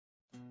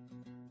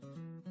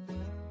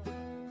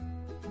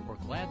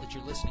glad that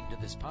you're listening to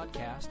this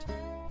podcast.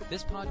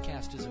 This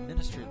podcast is a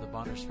ministry of the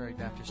Bonners Ferry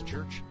Baptist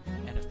Church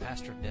and of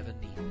Pastor Nevin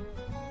Neal.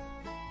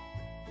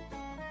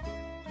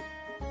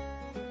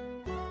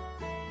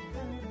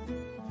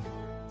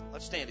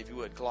 Let's stand, if you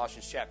would,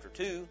 Colossians chapter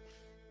 2,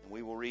 and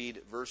we will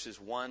read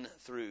verses 1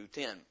 through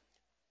 10.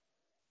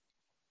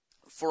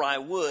 For I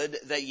would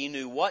that ye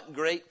knew what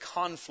great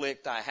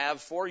conflict I have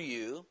for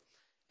you,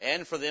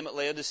 and for them at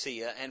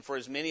Laodicea, and for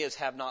as many as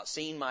have not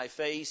seen my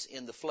face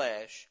in the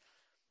flesh,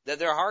 that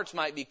their hearts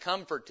might be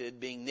comforted,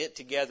 being knit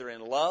together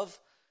in love,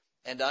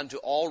 and unto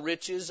all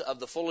riches of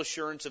the full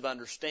assurance of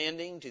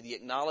understanding, to the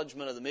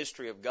acknowledgement of the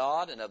mystery of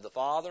God, and of the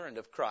Father, and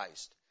of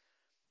Christ,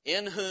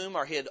 in whom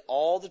are hid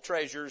all the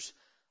treasures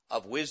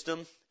of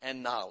wisdom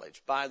and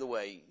knowledge. By the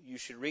way, you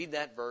should read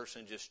that verse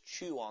and just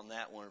chew on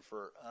that one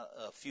for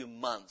a few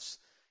months.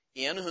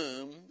 In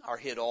whom are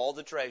hid all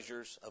the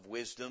treasures of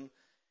wisdom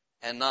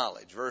and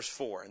knowledge. Verse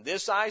 4, and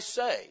this I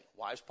say,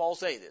 why does Paul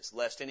say this?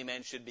 Lest any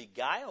man should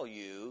beguile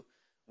you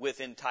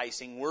with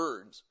enticing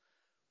words.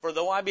 For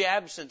though I be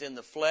absent in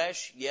the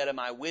flesh, yet am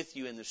I with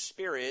you in the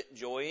spirit,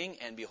 joying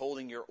and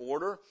beholding your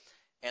order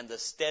and the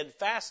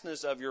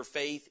steadfastness of your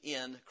faith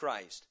in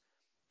Christ.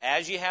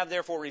 As ye have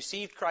therefore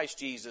received Christ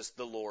Jesus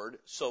the Lord,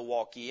 so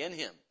walk ye in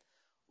him,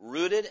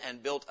 rooted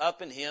and built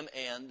up in him,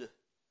 and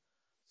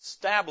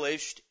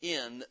established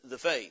in the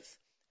faith,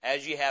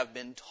 as ye have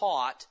been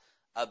taught,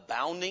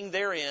 abounding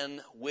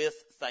therein with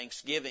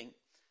thanksgiving.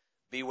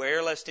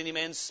 Beware lest any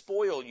man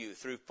spoil you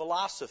through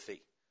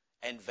philosophy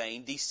and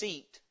vain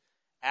deceit,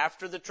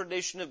 after the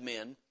tradition of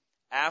men,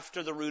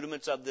 after the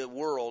rudiments of the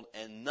world,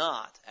 and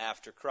not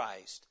after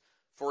Christ.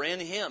 For in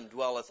him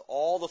dwelleth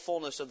all the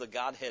fullness of the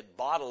Godhead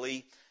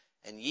bodily,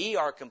 and ye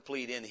are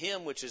complete in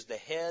him, which is the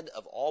head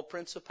of all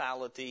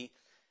principality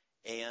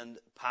and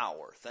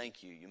power.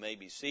 Thank you. You may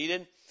be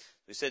seated.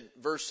 We said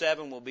verse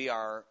 7 will be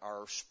our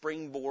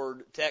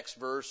springboard text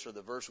verse, or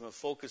the verse we're going to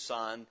focus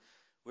on.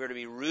 We're to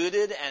be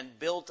rooted and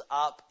built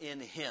up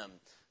in him.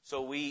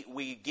 So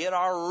we get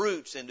our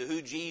roots into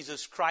who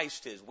Jesus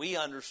Christ is. We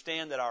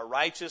understand that our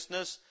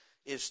righteousness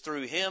is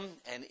through him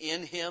and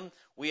in him.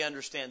 We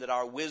understand that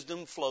our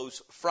wisdom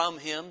flows from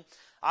him.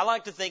 I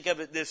like to think of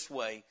it this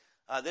way.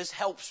 This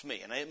helps me,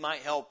 and it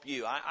might help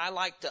you. I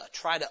like to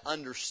try to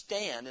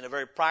understand in a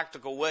very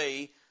practical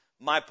way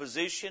my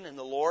position in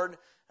the Lord.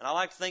 And I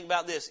like to think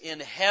about this. In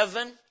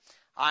heaven,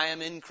 I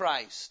am in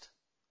Christ.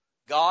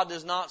 God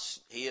does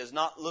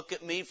not look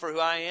at me for who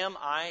I am.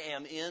 I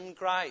am in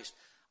Christ.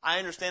 I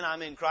understand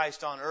I'm in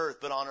Christ on earth,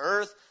 but on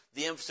earth,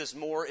 the emphasis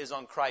more is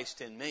on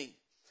Christ in me.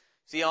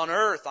 See, on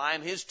earth, I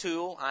am his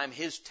tool, I am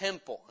his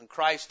temple, and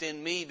Christ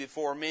in me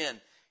before men.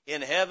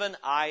 In heaven,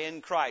 I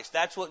in Christ.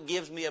 That's what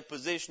gives me a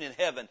position in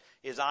heaven,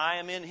 is I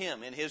am in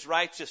him, in his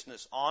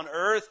righteousness. On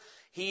earth,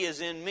 he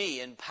is in me,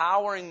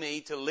 empowering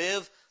me to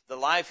live the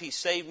life he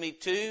saved me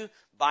to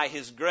by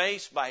his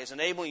grace, by his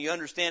enabling. You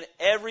understand,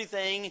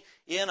 everything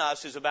in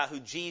us is about who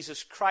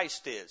Jesus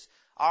Christ is.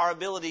 Our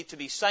ability to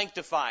be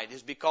sanctified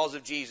is because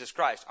of Jesus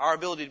Christ. Our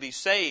ability to be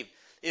saved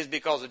is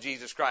because of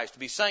Jesus Christ. To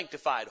be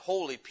sanctified,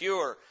 holy,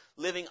 pure,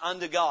 living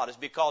unto God is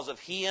because of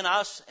he in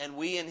us and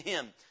we in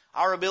him.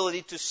 Our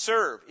ability to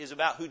serve is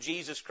about who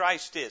Jesus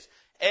Christ is.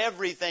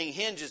 Everything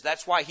hinges.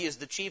 That's why he is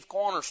the chief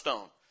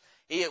cornerstone.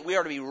 We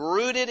are to be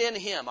rooted in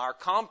him. Our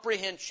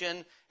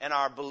comprehension and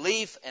our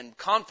belief and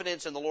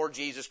confidence in the Lord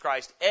Jesus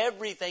Christ,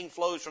 everything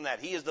flows from that.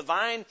 He is the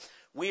vine.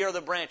 We are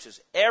the branches.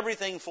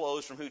 Everything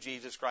flows from who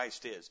Jesus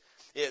Christ is.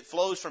 It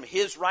flows from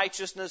his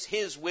righteousness,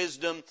 his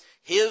wisdom,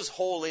 his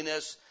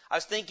holiness. I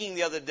was thinking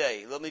the other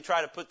day, let me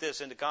try to put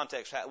this into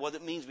context, what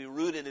it means to be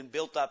rooted and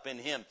built up in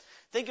him.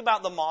 Think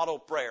about the model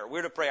prayer.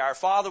 We're to pray, Our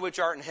Father which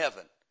art in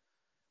heaven.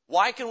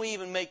 Why can we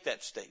even make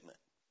that statement?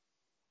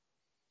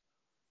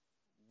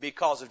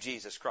 Because of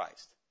Jesus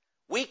Christ.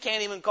 We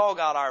can't even call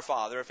God our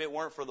Father if it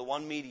weren't for the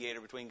one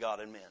mediator between God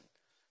and men.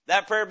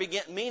 That prayer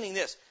meaning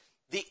this.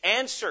 The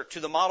answer to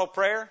the model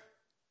prayer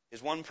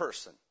is one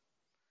person,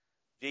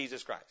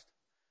 Jesus Christ.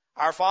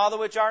 Our Father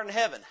which art in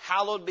heaven,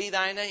 hallowed be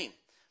thy name.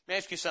 Let me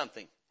ask you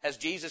something. Has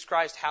Jesus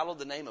Christ hallowed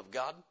the name of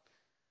God?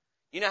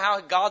 You know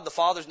how God the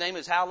Father's name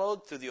is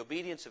hallowed? Through the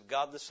obedience of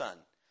God the Son.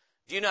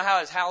 Do you know how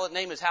his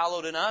name is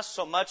hallowed in us?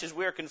 So much as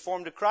we are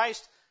conformed to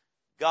Christ,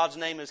 God's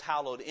name is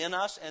hallowed in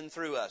us and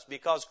through us.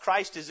 Because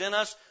Christ is in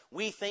us,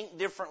 we think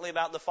differently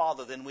about the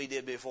Father than we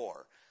did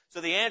before. So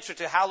the answer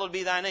to hallowed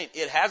be thy name,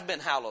 it has been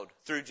hallowed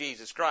through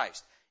Jesus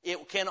Christ.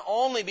 It can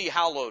only be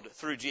hallowed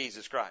through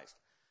Jesus Christ.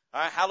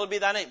 All right, hallowed be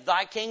thy name.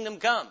 Thy kingdom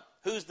come.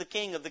 Who's the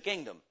king of the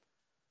kingdom?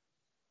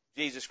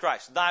 Jesus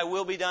Christ. Thy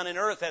will be done in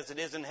earth as it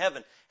is in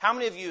heaven. How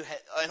many of you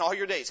in all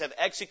your days have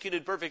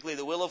executed perfectly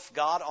the will of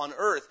God on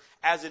earth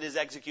as it is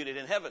executed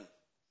in heaven?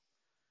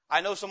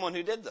 I know someone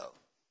who did, though.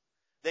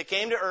 They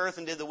came to earth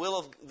and did the will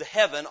of the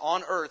heaven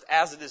on earth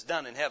as it is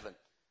done in heaven.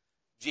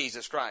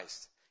 Jesus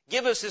Christ.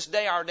 Give us this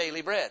day our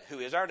daily bread. Who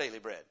is our daily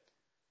bread?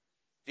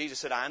 Jesus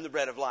said, I am the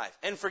bread of life.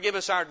 And forgive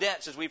us our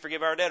debts as we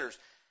forgive our debtors.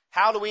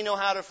 How do we know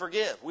how to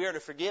forgive? We are to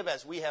forgive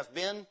as we have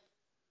been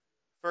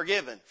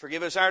forgiven.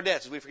 Forgive us our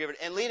debts as we forgive it.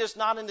 And lead us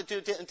not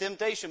into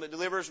temptation, but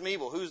deliver us from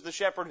evil. Who's the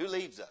shepherd who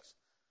leads us?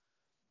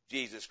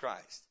 Jesus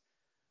Christ.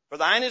 For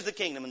thine is the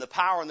kingdom and the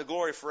power and the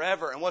glory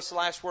forever. And what's the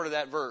last word of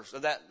that verse,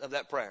 of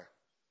that prayer?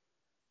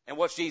 And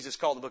what's Jesus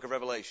called in the book of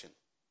Revelation?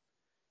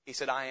 He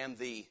said, I am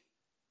the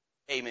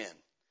Amen.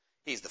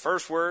 He's the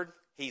first word.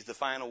 He's the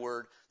final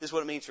word. This is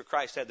what it means for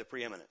Christ to have the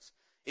preeminence.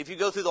 If you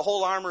go through the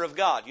whole armor of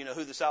God, you know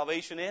who the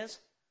salvation is?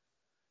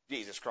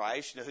 Jesus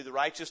Christ. You know who the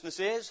righteousness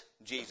is?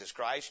 Jesus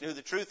Christ. You know who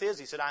the truth is?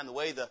 He said, I am the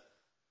way, the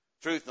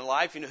truth, and the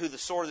life. You know who the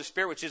sword of the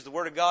Spirit, which is the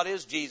Word of God,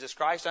 is? Jesus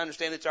Christ. I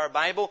understand it's our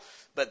Bible,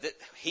 but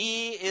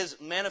He is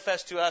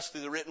manifest to us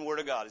through the written Word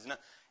of God.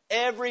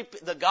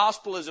 The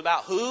gospel is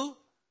about who?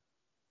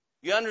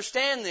 You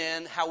understand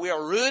then how we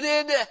are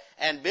rooted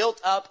and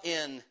built up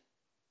in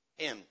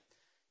Him.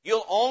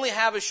 You'll only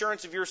have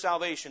assurance of your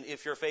salvation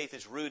if your faith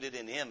is rooted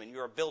in Him and you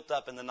are built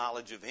up in the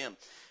knowledge of Him.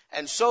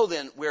 And so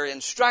then, we're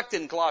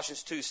instructed in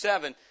Colossians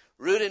 2:7,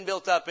 rooted and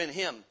built up in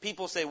Him.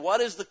 People say,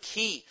 what is the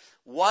key?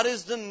 What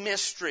is the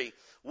mystery?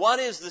 What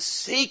is the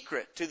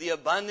secret to the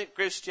abundant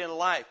Christian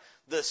life?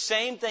 The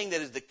same thing that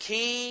is the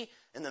key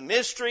and the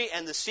mystery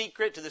and the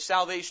secret to the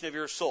salvation of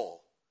your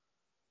soul.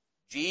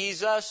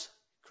 Jesus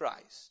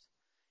Christ.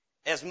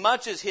 As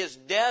much as His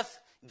death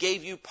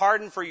gave you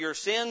pardon for your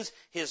sins,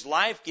 His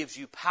life gives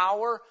you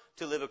power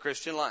to live a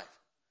Christian life.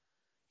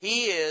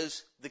 He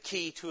is the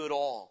key to it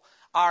all.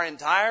 Our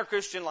entire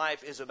Christian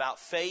life is about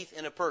faith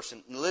in a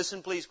person. And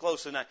listen please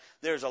closely now.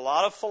 There's a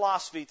lot of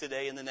philosophy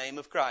today in the name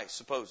of Christ,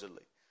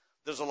 supposedly.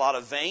 There's a lot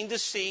of vain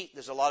deceit.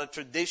 There's a lot of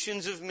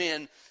traditions of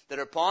men that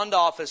are pawned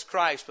off as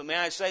Christ. But may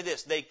I say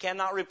this, they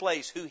cannot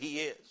replace who He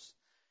is.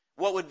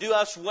 What would do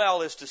us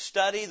well is to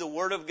study the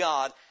Word of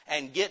God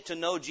and get to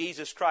know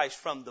Jesus Christ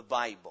from the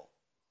Bible.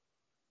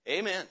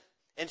 Amen.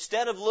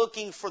 Instead of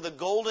looking for the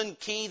golden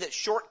key that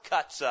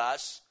shortcuts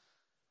us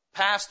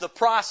past the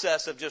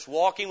process of just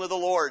walking with the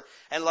Lord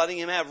and letting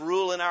Him have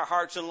rule in our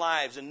hearts and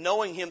lives and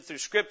knowing Him through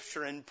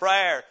Scripture and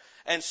prayer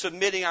and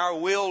submitting our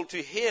will to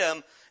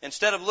Him,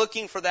 instead of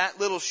looking for that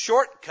little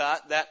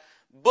shortcut, that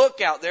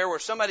book out there where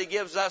somebody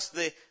gives us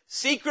the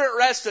secret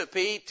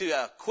recipe to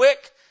a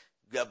quick,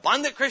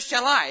 abundant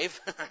Christian life,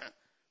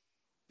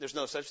 there's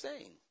no such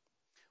thing.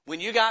 When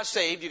you got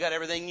saved, you got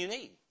everything you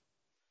need.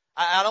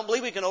 I don't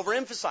believe we can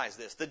overemphasize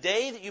this. The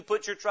day that you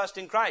put your trust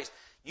in Christ,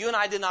 you and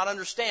I did not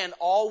understand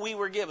all we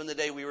were given the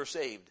day we were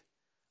saved.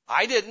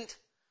 I didn't.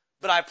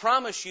 But I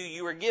promise you,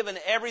 you were given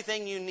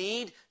everything you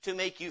need to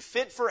make you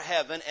fit for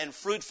heaven and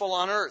fruitful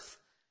on earth.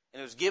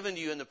 And it was given to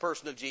you in the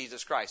person of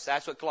Jesus Christ.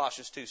 That's what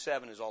Colossians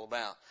 2:7 is all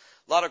about.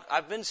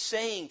 I've been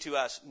saying to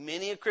us,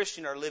 many a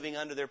Christian are living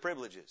under their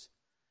privileges.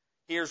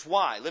 Here's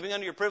why. Living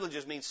under your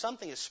privileges means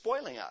something is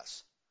spoiling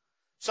us.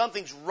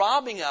 Something's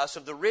robbing us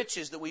of the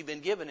riches that we've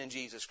been given in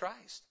Jesus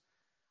Christ.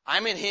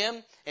 I'm in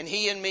Him, and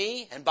He in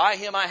me, and by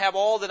Him I have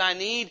all that I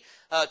need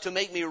to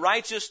make me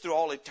righteous through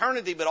all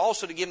eternity, but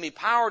also to give me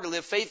power to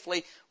live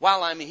faithfully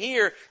while I'm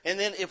here. And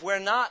then if we're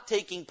not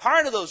taking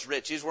part of those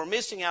riches, we're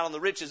missing out on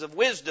the riches of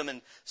wisdom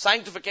and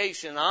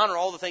sanctification and honor,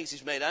 all the things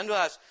He's made unto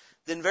us,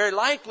 then very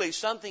likely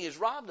something has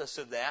robbed us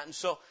of that. And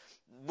so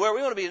where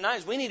we want to be tonight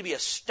is we need to be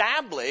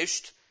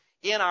established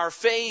in our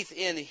faith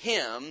in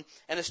Him.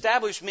 And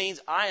established means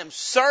I am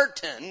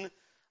certain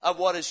of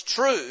what is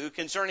true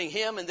concerning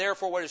Him, and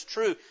therefore what is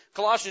true.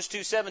 Colossians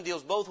 2:7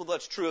 deals both with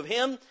what's true of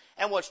Him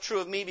and what's true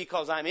of me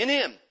because I'm in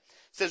Him. It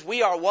says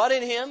we are what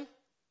in Him?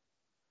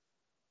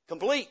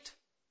 Complete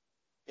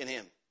in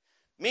Him.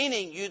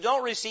 Meaning you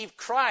don't receive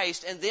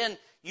Christ and then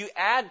you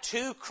add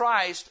to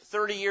Christ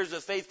 30 years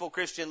of faithful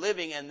Christian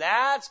living, and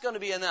that's going to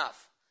be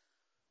enough.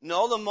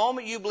 No, the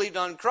moment you believed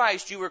on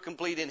Christ, you were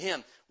complete in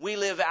Him. We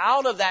live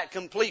out of that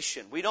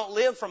completion. We don't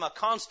live from a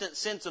constant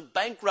sense of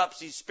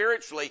bankruptcy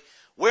spiritually.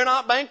 We're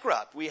not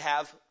bankrupt. We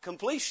have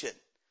completion.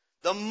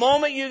 The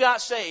moment you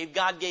got saved,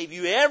 God gave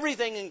you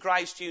everything in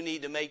Christ you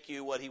need to make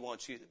you what He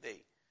wants you to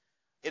be.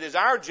 It is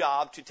our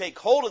job to take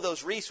hold of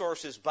those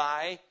resources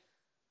by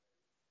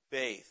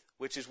faith,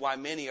 which is why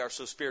many are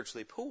so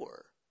spiritually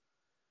poor.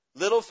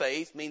 Little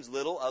faith means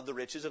little of the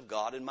riches of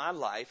God in my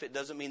life. It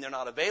doesn't mean they're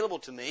not available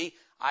to me.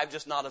 I've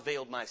just not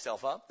availed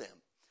myself of them.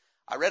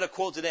 I read a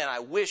quote today, and I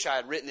wish I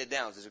had written it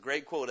down. It's a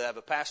great quote. I have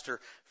a pastor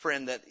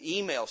friend that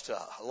emails to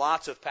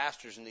lots of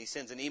pastors, and he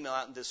sends an email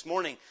out. And this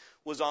morning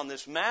was on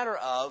this matter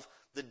of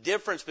the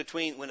difference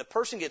between when a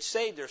person gets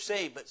saved, they're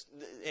saved,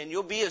 and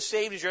you'll be as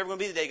saved as you're ever going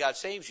to be the day God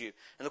saves you.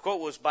 And the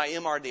quote was by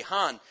M.R.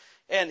 DeHaan.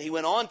 And he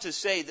went on to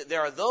say that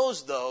there are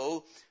those,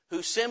 though,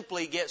 who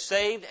simply get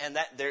saved, and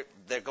that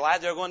they're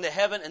glad they're going to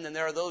heaven, and then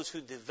there are those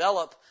who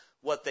develop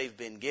what they've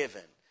been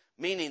given.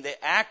 Meaning they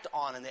act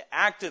on and they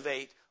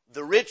activate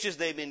the riches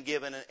they've been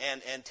given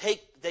and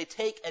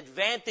take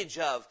advantage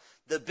of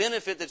the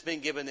benefit that's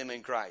been given them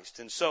in Christ.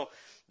 And so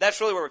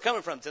that's really where we're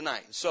coming from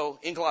tonight. So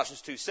in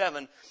Colossians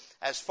 2:7,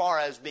 as far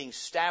as being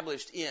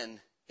established in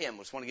Him, I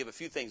just want to give a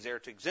few things there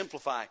to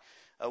exemplify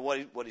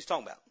what he's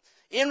talking about.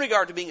 In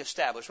regard to being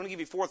established, I want to give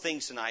you 4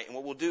 things tonight, and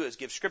what we'll do is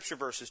give Scripture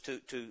verses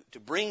to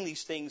bring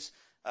these things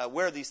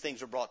where these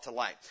things are brought to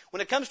light.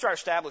 When it comes to our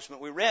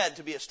establishment, we read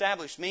to be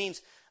established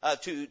means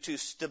to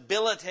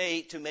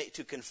stabilitate,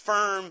 to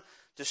confirm,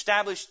 to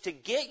establish, to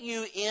get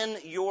you in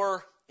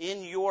your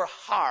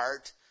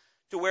heart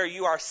to where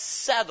you are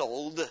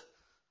settled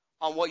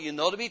on what you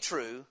know to be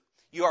true.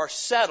 You are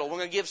settled. We're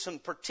going to give some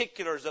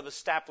particulars of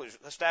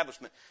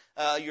establishment.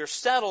 You're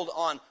settled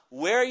on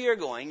where you're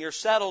going. You're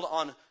settled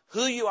on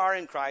who you are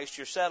in Christ.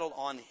 You're settled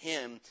on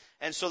Him.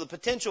 And so the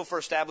potential for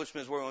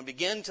establishment is where we're going to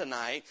begin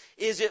tonight.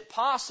 Is it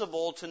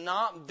possible to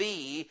not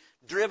be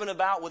driven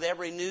about with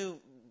every new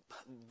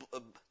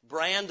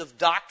brand of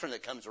doctrine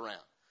that comes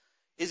around?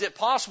 Is it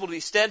possible to be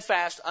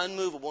steadfast,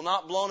 unmovable,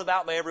 not blown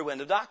about by every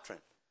wind of doctrine?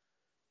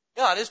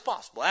 Yeah, it is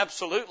possible.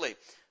 Absolutely.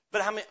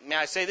 But may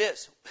I say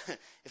this?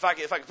 If I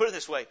could put it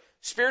this way,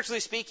 spiritually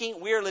speaking,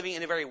 we are living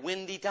in a very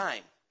windy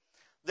time.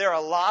 There are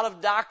a lot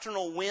of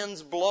doctrinal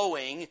winds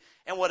blowing,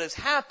 and what has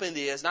happened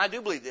is, and I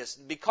do believe this,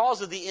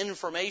 because of the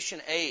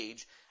information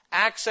age,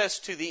 access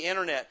to the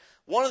internet,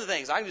 one of the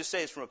things, I can just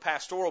say this from a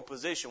pastoral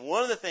position,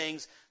 one of the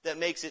things that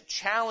makes it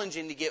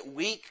challenging to get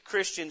weak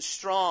Christians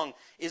strong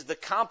is the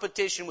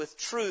competition with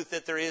truth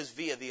that there is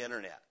via the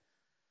internet.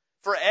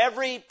 For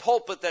every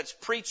pulpit that's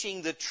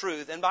preaching the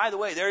truth, and by the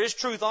way, there is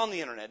truth on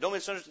the internet. Don't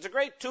misunderstand. It's a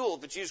great tool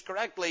if it's used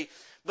correctly,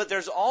 but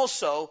there's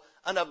also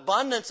an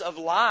abundance of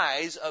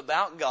lies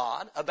about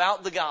God,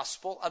 about the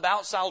gospel,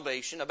 about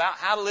salvation, about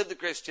how to live the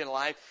Christian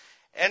life.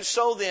 And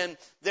so then,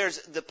 there's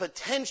the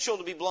potential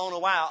to be blown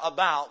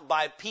about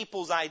by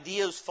people's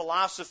ideas,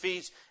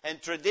 philosophies, and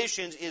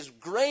traditions is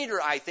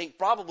greater, I think,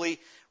 probably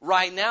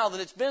right now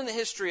than it's been in the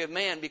history of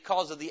man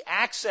because of the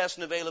access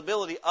and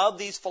availability of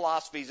these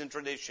philosophies and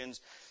traditions.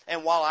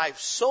 And while I'm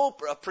so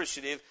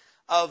appreciative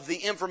of the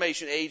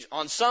information age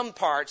on some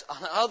parts,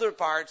 on other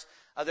parts,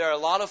 there are a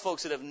lot of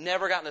folks that have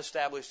never gotten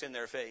established in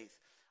their faith.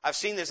 I've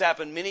seen this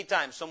happen many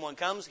times. Someone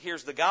comes,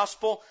 hears the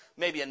gospel,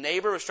 maybe a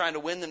neighbor is trying to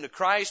win them to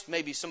Christ,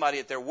 maybe somebody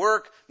at their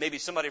work, maybe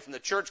somebody from the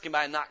church came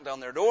by and knocked on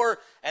their door,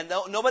 and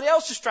nobody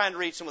else is trying to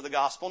reach them with the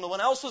gospel. No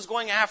one else was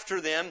going after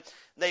them.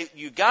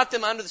 You got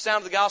them under the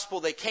sound of the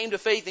gospel. They came to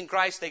faith in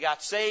Christ. They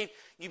got saved.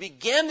 You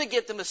begin to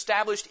get them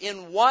established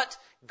in what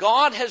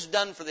God has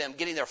done for them,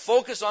 getting their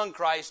focus on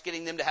Christ,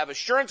 getting them to have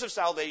assurance of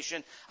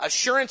salvation,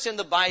 assurance in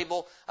the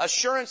Bible,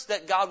 assurance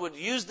that God would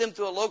use them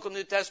through a local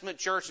New Testament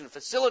church and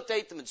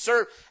facilitate them and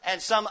serve,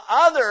 and some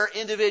other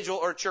individual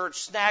or church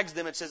snags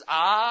them and says,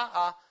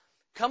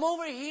 come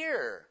over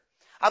here.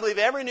 I believe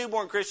every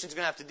newborn Christian is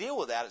going to have to deal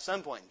with that at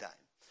some point in time.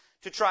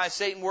 To try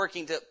Satan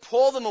working to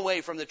pull them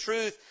away from the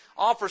truth,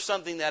 offer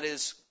something that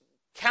is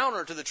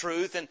counter to the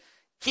truth, and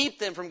keep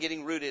them from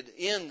getting rooted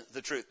in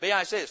the truth. May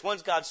I say this?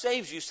 Once God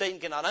saves you, Satan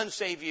cannot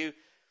unsave you,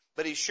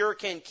 but he sure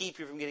can keep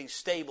you from getting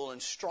stable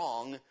and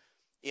strong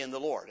in the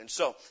Lord. And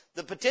so,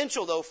 the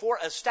potential, though, for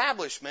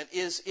establishment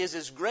is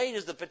as great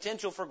as the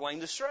potential for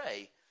going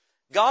astray.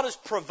 God has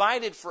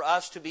provided for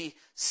us to be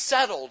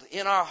settled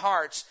in our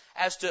hearts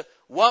as to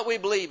what we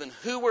believe and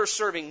who we're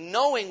serving,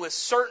 knowing with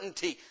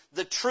certainty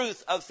the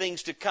truth of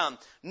things to come,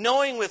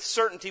 knowing with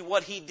certainty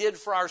what He did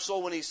for our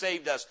soul when He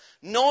saved us,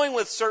 knowing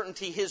with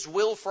certainty His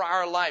will for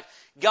our life.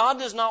 God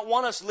does not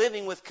want us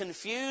living with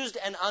confused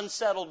and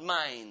unsettled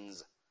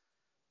minds.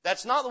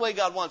 That's not the way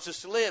God wants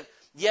us to live,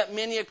 yet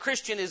many a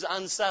Christian is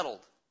unsettled.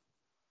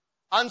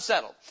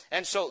 Unsettled.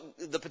 And so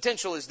the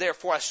potential is there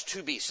for us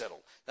to be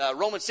settled.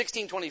 Romans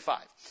 16:25.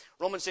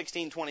 Romans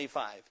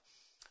 16:25.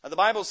 The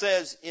Bible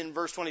says in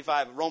verse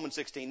 25 of Romans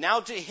 16,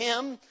 "Now to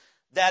Him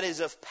that is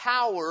of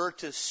power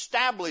to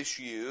establish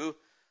you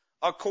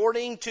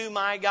according to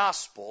my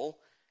gospel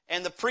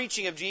and the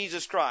preaching of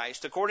Jesus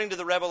Christ, according to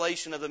the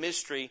revelation of the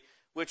mystery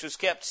which was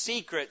kept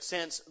secret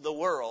since the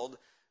world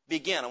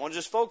began." I want to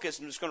just focus.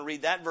 I'm just going to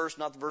read that verse,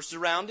 not the verses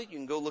around it. You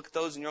can go look at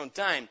those in your own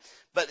time.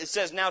 But it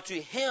says, "Now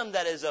to Him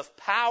that is of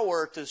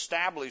power to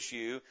establish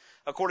you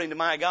according to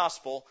my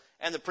gospel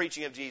and the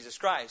preaching of Jesus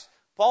Christ."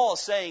 Paul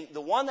is saying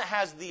the one that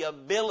has the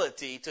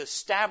ability to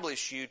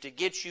establish you, to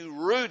get you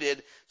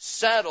rooted,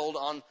 settled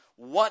on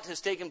what has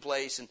taken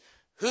place and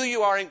who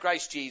you are in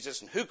Christ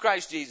Jesus and who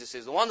Christ Jesus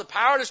is. The one with the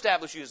power to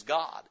establish you is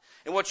God.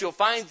 And what you'll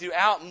find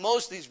throughout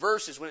most of these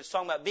verses when it's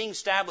talking about being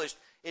established,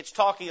 it's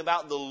talking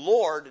about the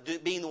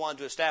Lord being the one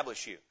to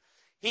establish you.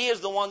 He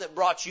is the one that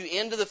brought you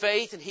into the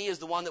faith, and He is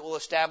the one that will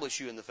establish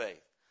you in the faith.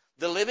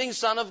 The living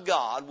Son of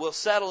God will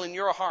settle in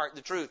your heart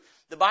the truth.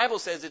 The Bible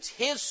says it's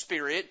His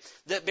Spirit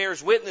that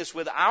bears witness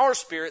with our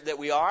spirit that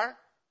we are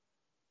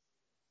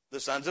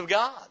the sons of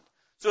God.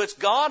 So it's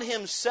God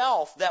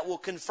Himself that will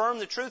confirm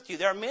the truth to you.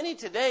 There are many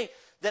today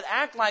that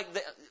act like,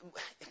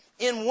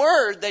 in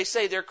word, they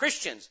say they're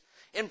Christians.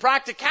 In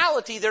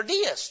practicality, they're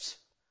deists.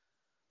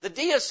 The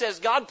deist says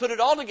God put it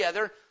all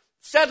together,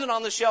 set it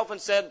on the shelf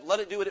and said, let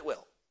it do what it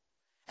will.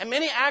 And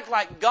many act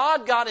like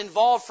God got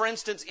involved, for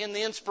instance, in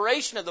the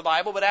inspiration of the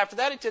Bible, but after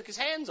that He took His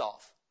hands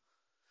off.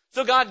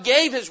 So God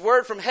gave His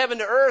word from heaven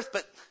to earth,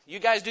 but you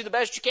guys do the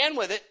best you can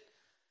with it.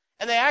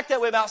 And they act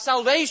that way about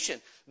salvation.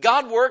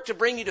 God worked to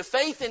bring you to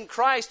faith in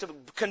Christ, to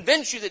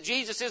convince you that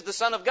Jesus is the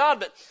Son of God,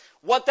 but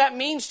what that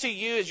means to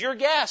you is your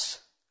guess.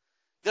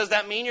 Does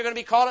that mean you're going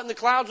to be caught up in the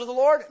clouds with the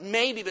Lord?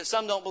 Maybe, but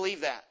some don't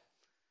believe that.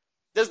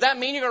 Does that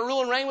mean you're going to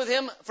rule and reign with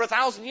Him for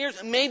 1,000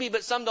 years? Maybe,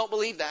 but some don't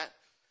believe that.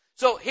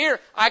 So here,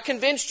 God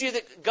convinced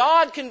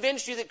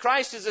you that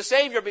Christ is the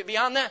Savior, but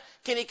beyond that,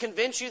 can He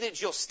convince you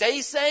that you'll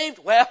stay saved?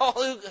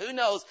 Well, who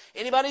knows?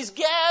 Anybody's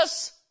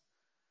guess.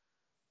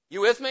 You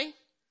with me?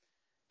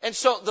 And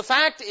so the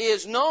fact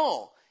is,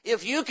 no.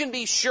 If you can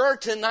be sure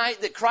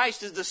tonight that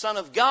Christ is the Son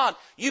of God,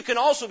 you can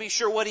also be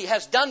sure what He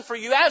has done for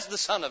you as the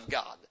Son of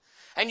God.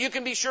 And you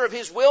can be sure of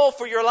His will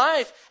for your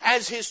life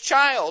as His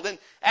child. And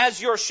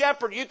as your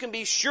shepherd, you can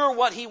be sure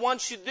what He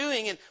wants you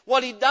doing and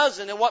what He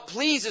doesn't and what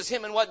pleases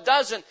Him and what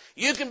doesn't.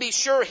 You can be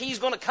sure He's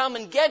going to come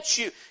and get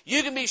you.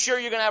 You can be sure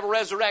you're going to have a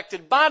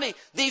resurrected body.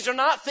 These are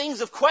not things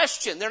of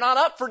question. They're not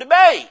up for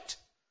debate.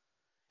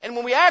 And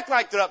when we act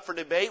like they're up for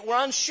debate,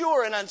 we're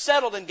unsure and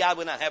unsettled, and God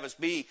would not have us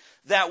be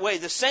that way.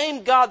 The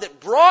same God that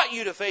brought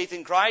you to faith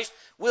in Christ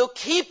will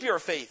keep your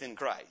faith in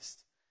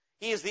Christ.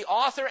 He is the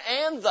author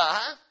and the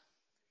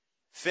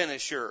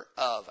finisher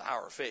of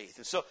our faith.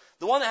 And so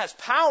the one that has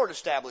power to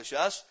establish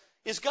us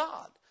is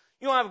God.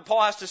 You know why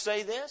Paul has to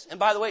say this? And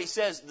by the way, he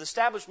says the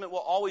establishment will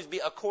always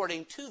be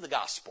according to the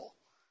gospel.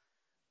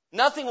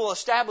 Nothing will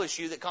establish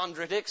you that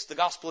contradicts the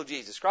gospel of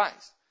Jesus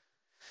Christ.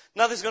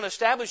 Nothing's going to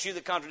establish you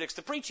that contradicts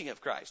the preaching of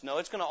Christ. No,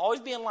 it's going to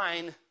always be in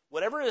line.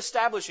 Whatever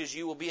establishes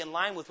you will be in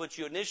line with what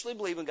you initially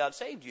believed when God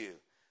saved you.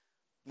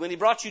 When He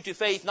brought you to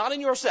faith, not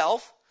in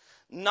yourself,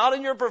 not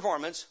in your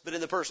performance, but in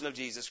the person of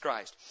Jesus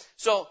Christ.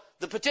 So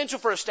the potential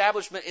for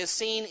establishment is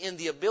seen in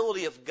the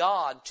ability of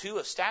God to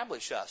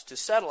establish us, to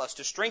settle us,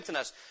 to strengthen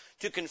us,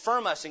 to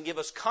confirm us and give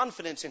us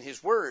confidence in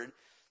His Word.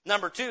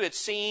 Number two, it's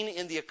seen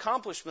in the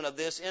accomplishment of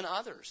this in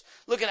others.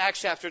 Look at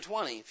Acts chapter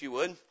 20, if you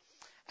would.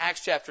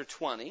 Acts chapter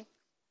 20.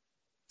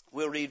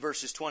 We'll read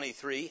verses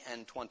 23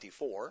 and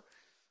 24.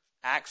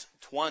 Acts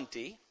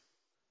 20,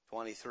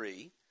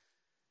 23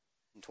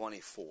 and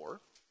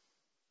 24.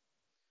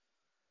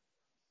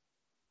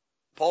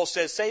 Paul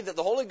says, "Save that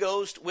the Holy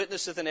Ghost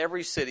witnesseth in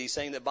every city,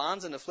 saying that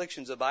bonds and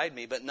afflictions abide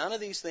me, but none of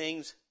these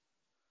things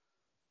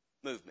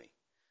move me.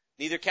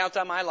 Neither count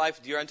I my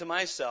life dear unto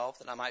myself,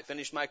 that I might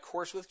finish my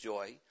course with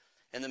joy,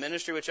 and the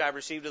ministry which I have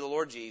received of the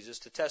Lord Jesus,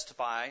 to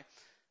testify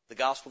the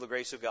gospel of the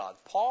grace of God."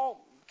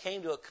 Paul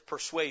came to a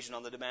persuasion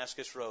on the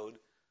Damascus Road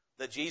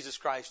that Jesus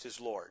Christ is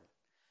Lord.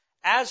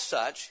 As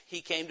such,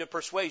 he came to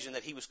persuasion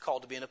that he was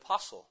called to be an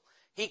apostle.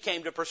 He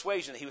came to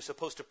persuasion that he was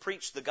supposed to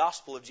preach the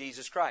gospel of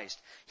Jesus Christ.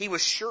 He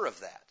was sure of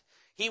that.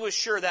 He was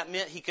sure that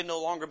meant he could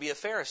no longer be a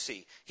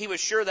Pharisee. He was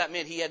sure that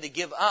meant he had to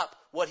give up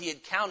what he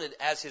had counted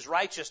as his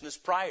righteousness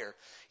prior.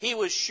 He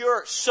was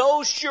sure,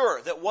 so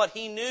sure that what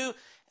he knew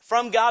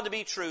from God to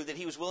be true, that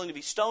he was willing to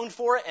be stoned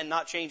for it and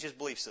not change his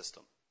belief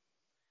system.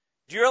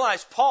 Do you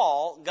realize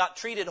Paul got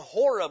treated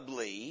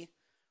horribly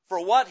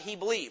for what he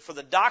believed, for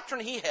the doctrine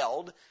he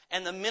held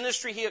and the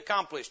ministry he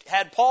accomplished?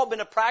 Had Paul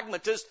been a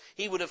pragmatist,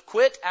 he would have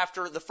quit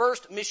after the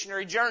first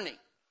missionary journey.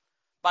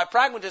 By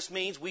pragmatist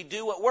means we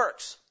do what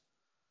works.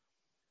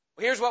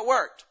 Well, here's what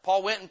worked.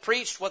 Paul went and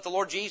preached what the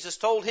Lord Jesus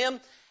told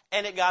him,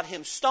 and it got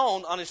him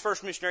stoned on his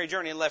first missionary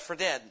journey and left for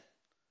dead.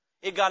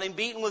 It got him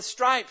beaten with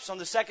stripes on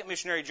the second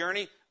missionary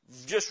journey,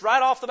 just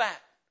right off the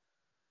bat.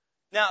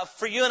 Now,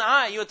 for you and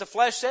I, you what the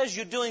flesh says,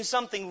 you're doing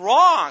something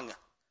wrong.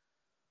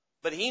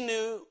 But he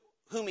knew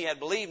whom he had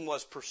believed and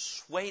was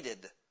persuaded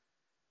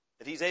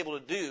that he's able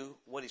to do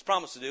what he's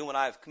promised to do when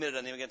I've committed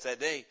on him against that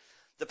day.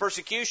 The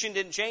persecution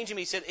didn't change him.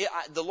 He said,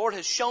 the Lord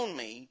has shown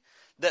me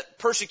that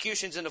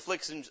persecutions and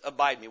afflictions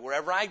abide me.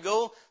 Wherever I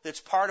go, that's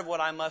part of what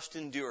I must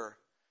endure.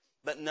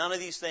 But none of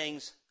these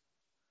things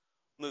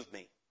move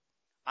me.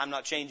 I'm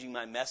not changing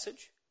my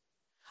message.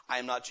 I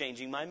am not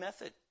changing my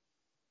method.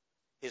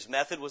 His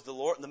method was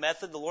the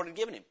method the Lord had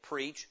given him.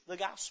 Preach the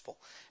gospel.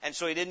 And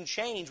so he didn't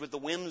change with the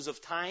whims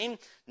of time.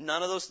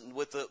 None of those,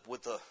 with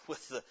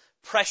the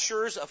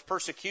pressures of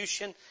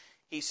persecution.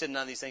 He said,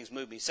 none of these things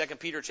move me. 2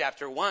 Peter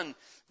chapter 1,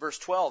 verse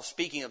 12,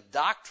 speaking of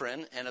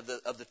doctrine and of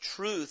the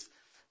truth,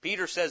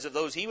 Peter says of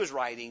those he was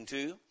writing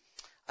to,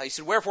 he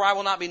said, "Wherefore I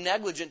will not be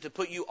negligent to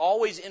put you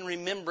always in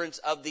remembrance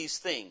of these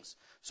things."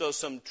 So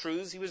some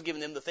truths he was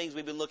giving them, the things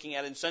we've been looking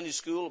at in Sunday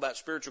school about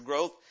spiritual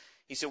growth.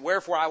 He said,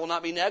 "Wherefore I will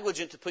not be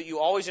negligent to put you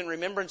always in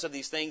remembrance of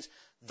these things,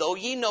 though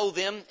ye know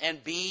them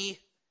and be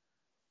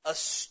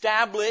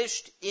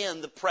established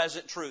in the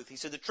present truth." He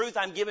said, the truth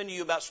I'm giving to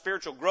you about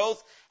spiritual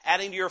growth,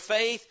 adding to your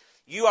faith,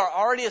 you are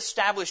already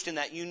established in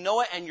that. You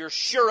know it and you're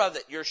sure of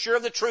it. You're sure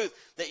of the truth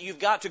that you've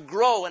got to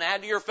grow and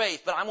add to your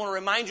faith. But I'm going to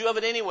remind you of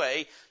it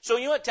anyway. So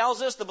you know what it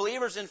tells us? The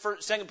believers in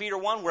 2 Peter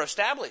 1 were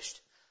established.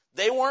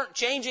 They weren't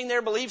changing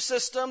their belief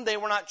system. They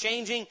were not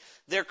changing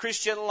their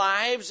Christian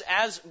lives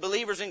as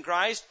believers in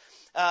Christ.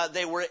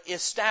 They were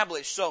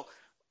established. So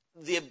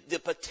the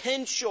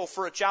potential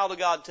for a child of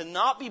God to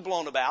not be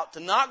blown about, to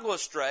not go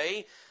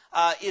astray,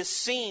 is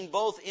seen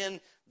both in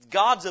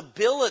God's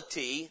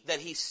ability that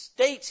He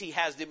states He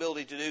has the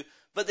ability to do,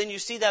 but then you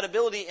see that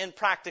ability in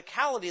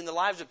practicality in the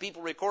lives of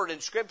people recorded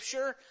in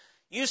Scripture.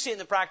 You see it in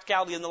the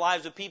practicality in the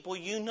lives of people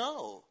you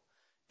know.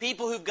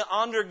 People who've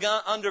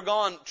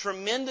undergone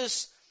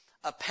tremendous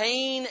a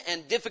pain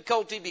and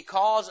difficulty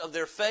because of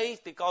their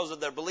faith, because of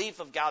their belief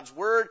of God's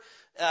Word,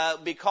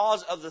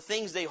 because of the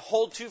things they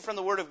hold to from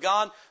the Word of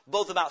God,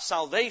 both about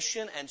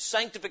salvation and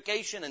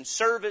sanctification and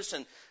service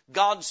and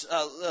God's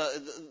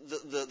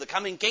the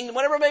coming kingdom,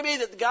 whatever it may be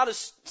that God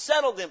has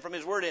settled them from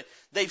His Word in.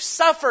 They've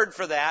suffered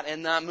for that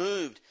and not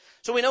moved.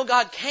 So we know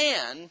God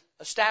can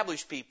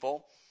establish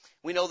people.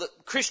 We know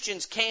that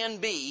Christians can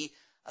be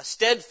a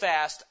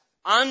steadfast,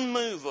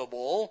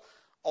 unmovable,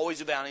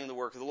 always abounding in the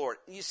work of the Lord.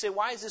 You say,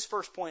 why is this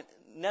first point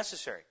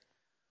necessary?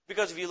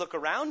 Because if you look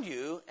around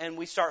you and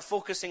we start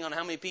focusing on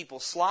how many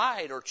people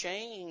slide or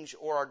change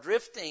or are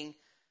drifting,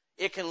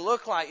 it can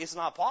look like it's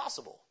not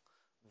possible.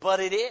 But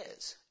it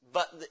is.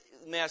 But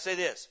may I say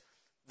this?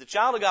 The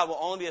child of God will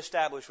only be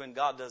established when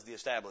God does the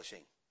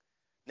establishing.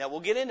 Now,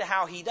 we'll get into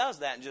how He does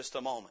that in just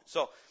a moment.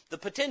 So, the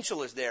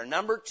potential is there.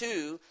 Number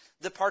two,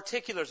 the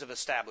particulars of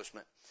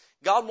establishment.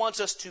 God wants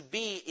us to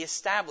be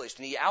established,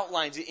 and He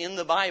outlines it in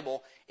the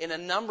Bible in a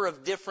number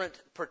of different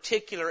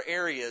particular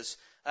areas.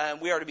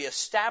 We are to be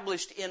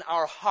established in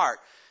our heart.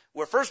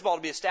 We're first of all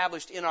to be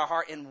established in our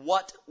heart in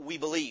what we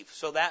believe.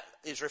 So that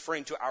is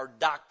referring to our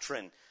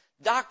doctrine.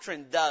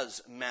 Doctrine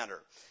does matter.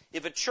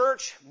 If a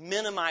church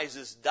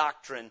minimizes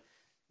doctrine,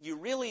 you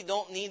really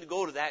don't need to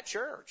go to that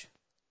church.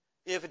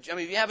 If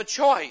you have a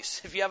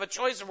choice,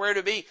 of where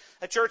to be,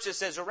 a church that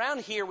says,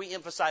 around here we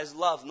emphasize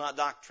love, not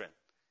doctrine.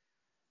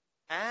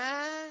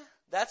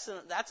 That's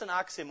an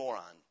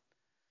oxymoron.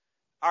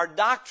 Our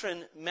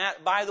doctrine,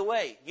 by the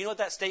way, you know what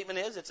that statement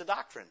is? It's a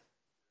doctrine.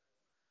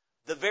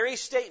 The very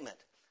statement,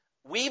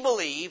 we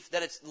believe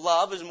that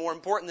love is more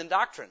important than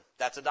doctrine.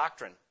 That's a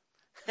doctrine.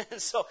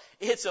 So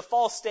it's a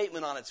false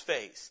statement on its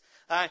face.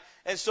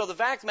 And so the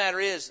fact of the matter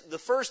is, the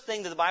first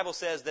thing that the Bible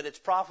says that it's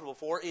profitable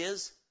for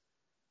is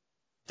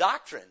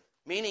doctrine,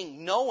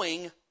 meaning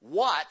knowing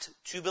what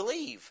to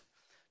believe.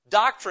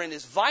 Doctrine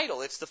is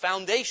vital. It's the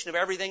foundation of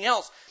everything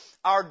else.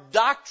 Our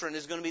doctrine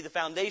is going to be the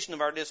foundation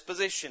of our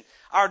disposition.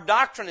 Our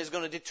doctrine is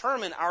going to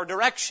determine our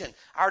direction.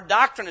 Our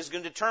doctrine is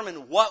going to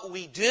determine what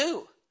we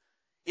do.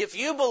 If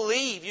you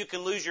believe you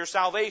can lose your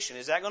salvation,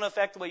 is that going to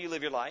affect the way you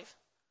live your life?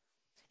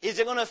 Is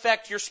it going to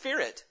affect your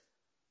spirit?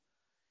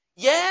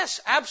 Yes,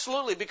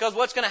 absolutely, because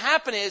what's going to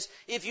happen is,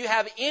 if you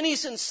have any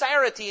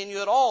sincerity in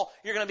you at all,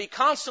 you're going to be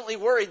constantly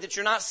worried that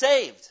you're not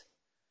saved.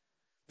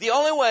 The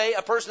only way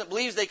a person that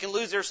believes they can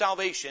lose their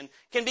salvation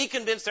can be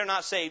convinced they're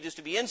not saved is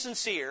to be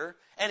insincere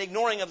and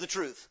ignoring of the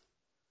truth.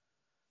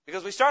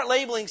 Because we start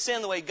labeling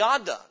sin the way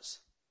God does,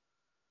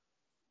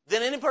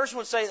 then any person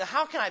would say,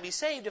 how can I be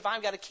saved if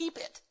I've got to keep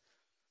it?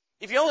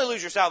 If you only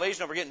lose your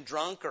salvation over getting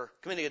drunk or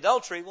committing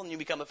adultery, well, then you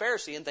become a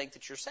Pharisee and think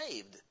that you're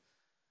saved.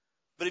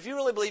 But if you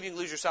really believe you can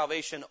lose your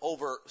salvation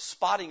over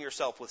spotting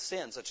yourself with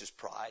sin, such as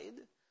pride,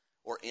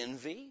 or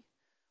envy,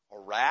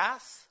 or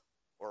wrath,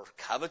 or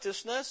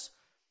covetousness,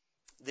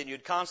 then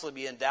you'd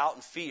constantly be in doubt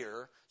and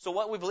fear. So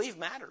what we believe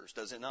matters,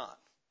 does it not?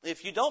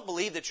 If you don't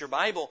believe that your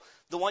Bible,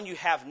 the one you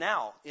have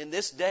now, in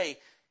this day,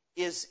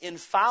 is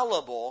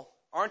infallible,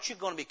 aren't you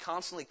going to be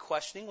constantly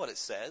questioning what it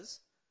says?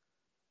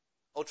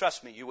 Oh,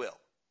 trust me, you will.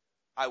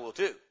 I will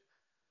too.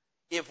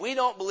 If we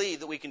don't believe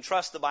that we can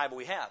trust the Bible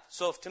we have.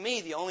 So if to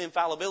me the only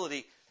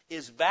infallibility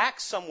is back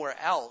somewhere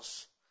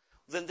else,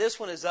 then this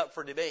one is up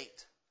for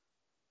debate.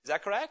 Is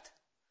that correct?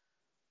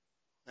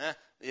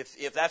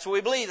 If that's what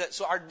we believe.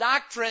 So our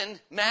doctrine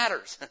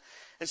matters.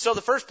 And so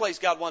the first place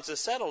God wants us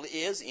settled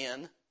is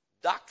in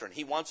doctrine.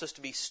 He wants us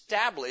to be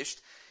established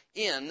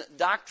in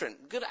doctrine.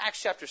 Go to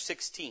Acts chapter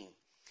 16.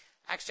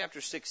 Acts chapter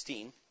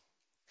 16.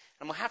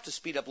 I'm going to have to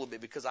speed up a little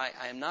bit because I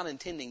am not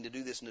intending to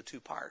do this into two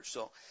parts.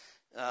 So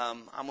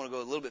I'm going to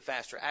go a little bit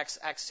faster. Acts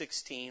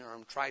 16, or I'm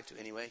going to try to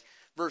anyway,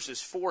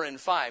 verses 4 and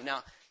 5.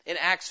 Now, in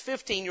Acts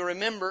 15, you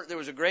remember there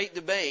was a great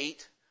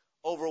debate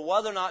over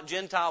whether or not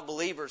Gentile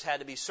believers had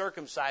to be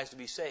circumcised to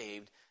be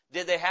saved.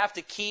 Did they have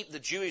to keep the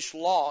Jewish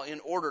law in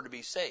order to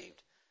be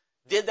saved?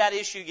 Did that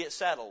issue get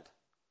settled?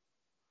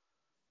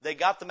 They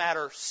got the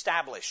matter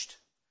established.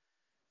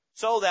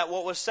 So that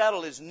what was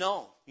settled is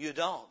no, you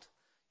don't.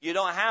 You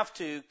don't have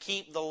to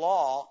keep the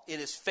law. It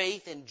is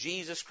faith in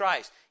Jesus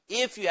Christ.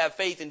 If you have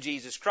faith in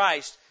Jesus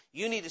Christ,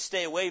 you need to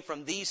stay away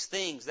from these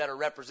things that are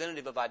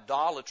representative of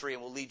idolatry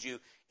and will lead you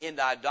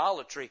into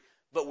idolatry.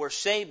 But we're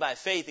saved by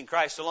faith in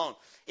Christ alone.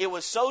 It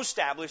was so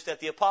established that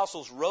the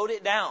apostles wrote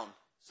it down.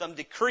 Some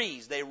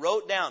decrees they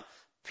wrote down.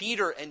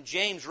 Peter and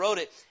James wrote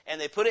it, and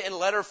they put it in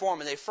letter form,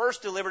 and they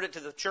first delivered it to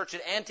the church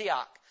at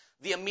Antioch.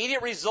 The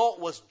immediate result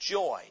was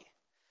joy.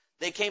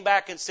 They came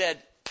back and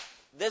said,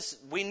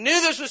 we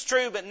knew this was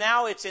true, but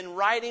now it's in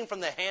writing from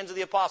the hands of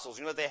the apostles.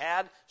 You know what they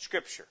had?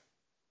 Scripture.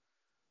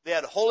 They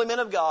had holy men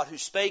of God who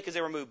spake as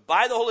they were moved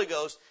by the Holy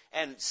Ghost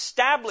and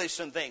established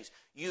some things.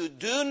 You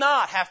do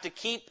not have to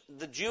keep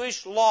the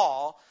Jewish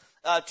law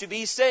to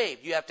be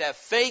saved. You have to have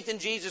faith in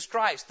Jesus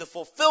Christ, the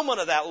fulfillment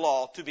of that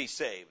law to be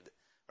saved.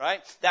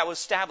 Right? That was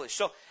established.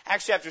 So,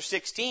 Acts chapter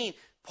 16,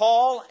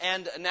 Paul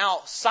and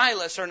now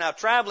Silas are now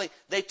traveling.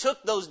 They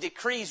took those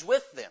decrees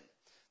with them.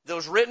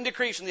 Those written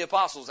decrees from the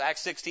apostles,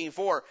 Acts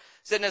 16:4,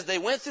 said, and as they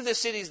went through the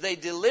cities, they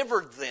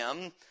delivered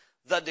them,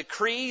 the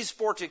decrees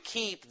for to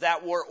keep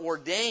that were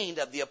ordained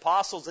of the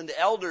apostles and the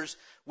elders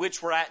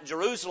which were at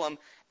Jerusalem,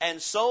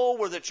 and so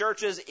were the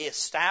churches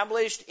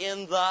established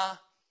in the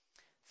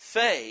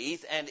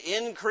faith and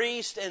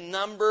increased in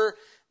number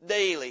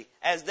daily.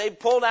 As they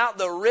pulled out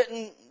the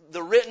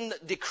written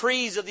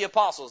decrees of the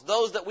apostles,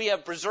 those that we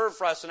have preserved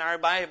for us in our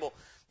Bible,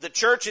 the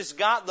churches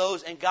got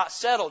those and got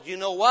settled. You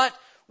know what?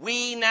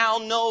 We now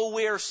know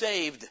we're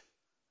saved.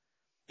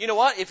 You know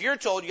what? If you're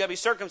told you got to be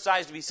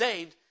circumcised to be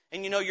saved,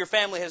 and you know your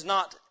family has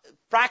not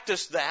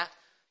practiced that,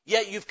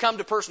 yet you've come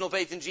to personal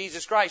faith in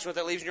Jesus Christ, what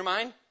that leaves in your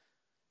mind?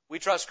 We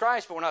trust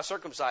Christ, but we're not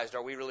circumcised.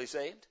 Are we really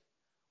saved?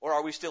 Or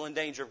are we still in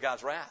danger of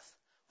God's wrath?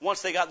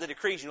 Once they got the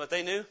decrees, you know what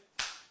they knew?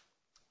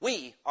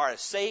 We are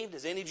as saved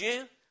as any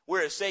Jew.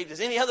 We're as saved as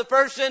any other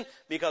person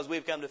because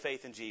we've come to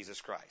faith in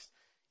Jesus Christ.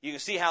 You can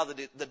see how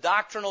the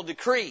doctrinal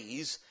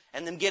decrees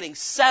and them getting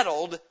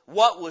settled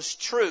what was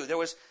true.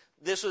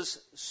 This was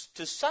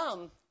to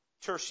some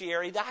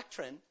tertiary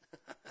doctrine.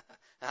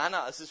 I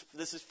know,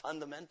 this is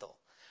fundamental.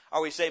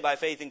 Are we saved by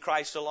faith in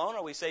Christ alone, or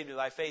are we saved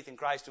by faith in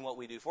Christ and what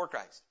we do for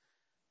Christ?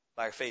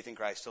 By faith in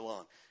Christ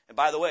alone. And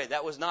by the way,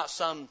 that was not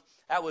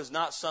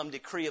some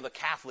decree of a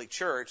Catholic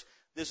church.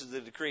 This is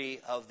the decree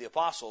of the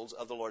apostles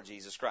of the Lord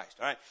Jesus Christ.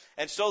 All right.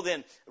 And so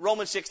then,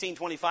 Romans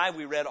 16:25,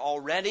 we read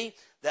already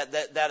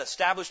that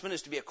establishment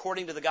is to be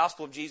according to the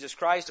gospel of Jesus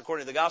Christ,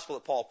 according to the gospel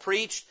that Paul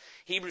preached.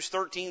 Hebrews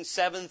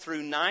 13:7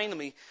 through 9. Let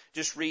me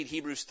just read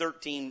Hebrews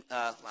 13.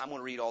 I'm going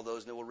to read all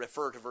those, and then we'll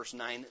refer to verse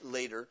 9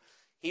 later.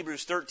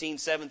 Hebrews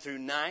 13:7 through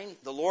 9.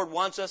 The Lord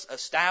wants us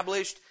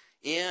established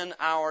in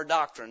our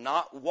doctrine,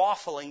 not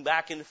waffling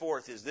back and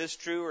forth. Is this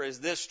true or is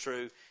this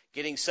true?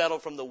 Getting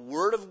settled from the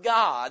Word of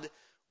God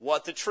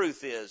what the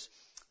truth is.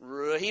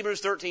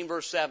 Hebrews 13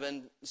 verse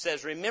 7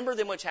 says, remember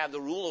them which have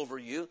the rule over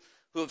you,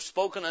 who have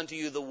spoken unto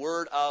you the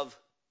word of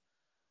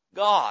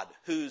God,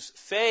 whose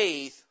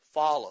faith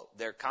follow,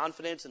 their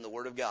confidence in the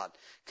word of God.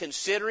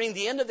 Considering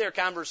the end of their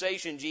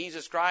conversation,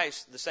 Jesus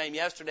Christ, the same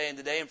yesterday and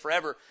today and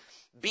forever,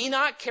 be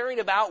not carried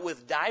about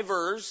with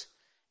divers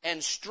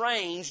and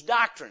strange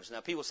doctrines.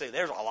 Now people say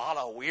there's a lot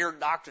of weird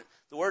doctrine.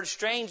 The word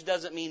strange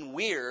doesn't mean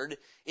weird.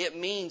 It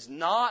means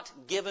not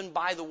given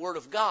by the word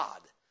of God.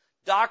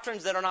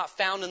 Doctrines that are not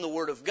found in the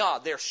Word of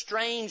God. They're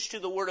strange to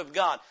the Word of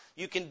God.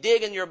 You can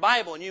dig in your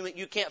Bible and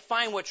you can't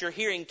find what you're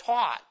hearing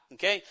taught.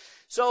 Okay?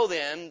 So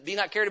then, be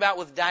not carried about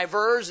with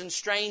divers and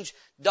strange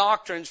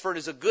doctrines, for it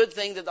is a good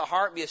thing that the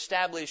heart be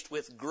established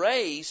with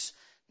grace,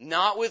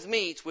 not with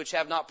meats, which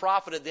have not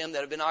profited them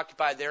that have been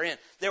occupied therein.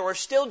 There were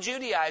still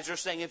Judaizers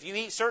saying, if you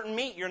eat certain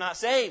meat, you're not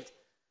saved.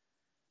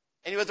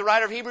 And you know what the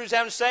writer of Hebrews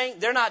is saying?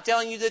 They're not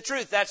telling you the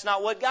truth. That's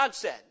not what God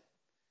said.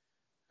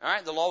 All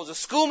right, the law was a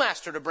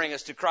schoolmaster to bring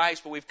us to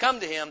Christ, but we've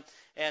come to Him,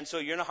 and so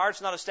your heart's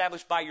not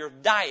established by your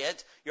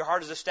diet. Your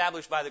heart is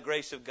established by the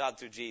grace of God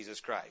through Jesus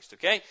Christ.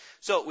 Okay?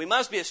 So we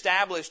must be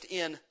established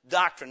in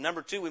doctrine.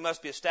 Number 2, we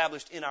must be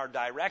established in our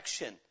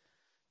direction.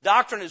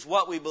 Doctrine is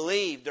what we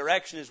believe.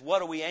 Direction is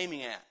what are we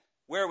aiming at?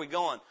 Where are we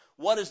going?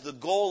 What is the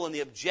goal and the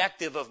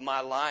objective of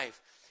my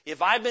life?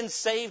 If I've been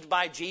saved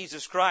by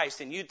Jesus Christ,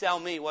 and you tell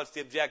me what's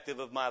the objective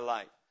of my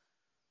life?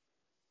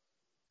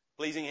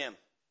 Pleasing Him.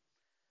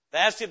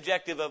 That's the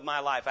objective of my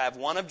life. I have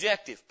one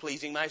objective,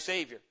 pleasing my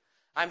Savior.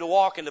 I'm to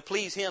walk and to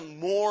please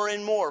Him more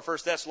and more. 1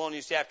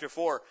 Thessalonians chapter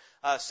 4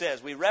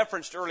 says. We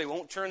referenced earlier, we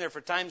won't turn there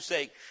for time's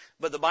sake,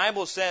 but the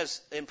Bible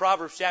says in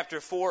Proverbs chapter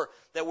 4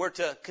 that we're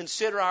to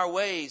consider our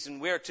ways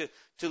and we're to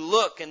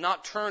look and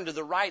not turn to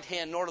the right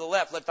hand nor to the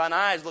left. Let thine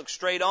eyes look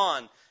straight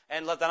on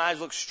and let thine eyes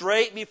look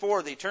straight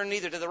before thee. Turn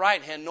neither to the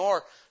right hand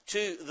nor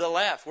to the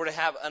left. We're to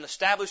have an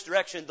established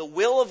direction, the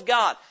will of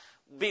God.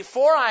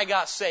 Before I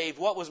got saved,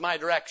 what was my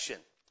direction?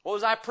 What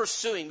was I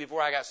pursuing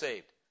before I got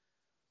saved?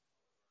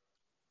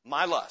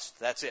 My lust.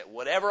 That's it.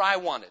 Whatever I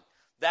wanted.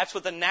 That's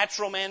what the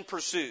natural man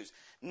pursues.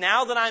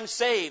 Now that I'm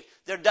saved,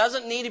 there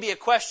doesn't need to be a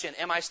question.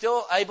 Am I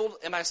still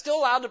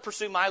allowed to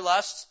pursue my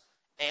lusts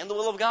and the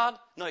will of God?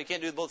 No, you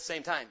can't do both at the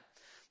same time.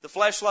 The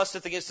flesh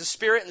lusteth against the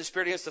Spirit, and the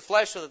Spirit against the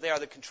flesh, so that they are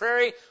the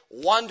contrary,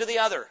 one to the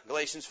other.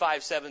 Galatians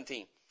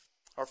 5:17.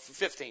 Or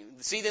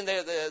 15. See then,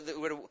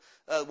 we're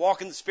to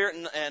walk in the Spirit,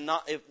 and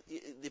not,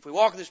 if we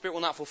walk in the Spirit,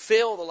 we'll not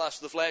fulfill the lust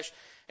of the flesh.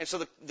 And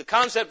so the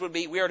concept would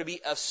be we are to be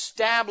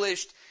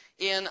established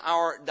in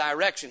our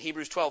direction.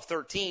 Hebrews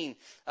 12:13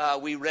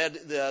 we read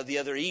the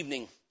other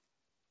evening,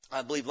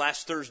 I believe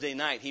last Thursday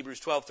night. Hebrews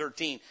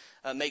 12:13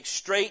 make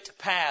straight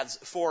paths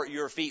for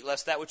your feet,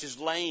 lest that which is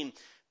lame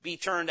be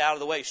turned out of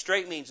the way.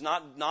 Straight means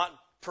not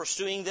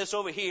pursuing this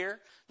over here,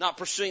 not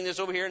pursuing this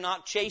over here,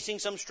 not chasing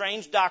some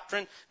strange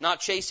doctrine,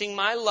 not chasing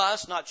my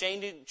lust, not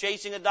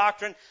chasing a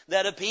doctrine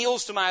that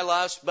appeals to my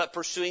lust, but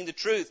pursuing the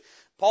truth.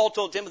 Paul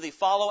told Timothy,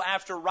 follow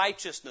after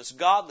righteousness,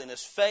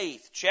 godliness,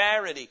 faith,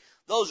 charity.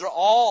 Those are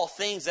all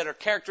things that are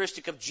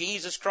characteristic of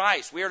Jesus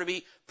Christ. We are to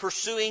be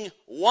pursuing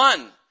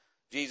one,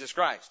 Jesus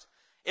Christ.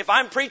 If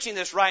I'm preaching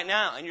this right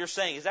now and you're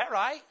saying, is that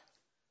right?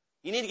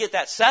 You need to get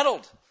that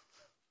settled.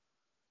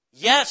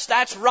 Yes,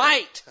 that's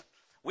right.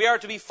 We are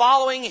to be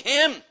following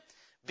Him.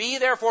 Be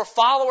therefore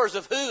followers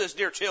of who as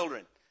dear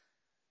children?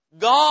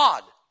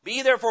 God.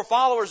 Be therefore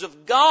followers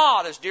of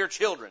God as dear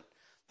children.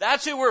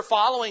 That's who we're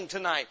following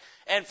tonight.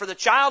 And for the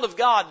child of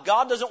God,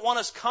 God doesn't want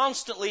us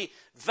constantly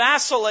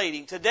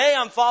vacillating. Today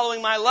I'm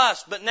following my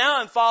lust, but now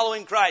I'm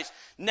following Christ.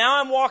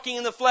 Now I'm walking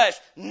in the flesh.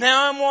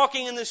 Now I'm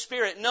walking in the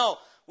Spirit. No,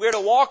 we're to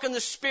walk in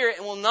the Spirit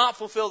and will not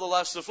fulfill the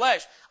lusts of the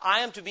flesh. I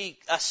am to be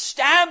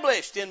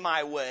established in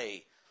my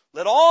way.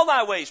 Let all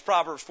thy ways,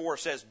 Proverbs 4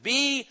 says,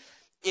 be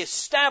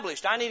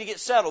established. I need to get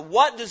settled.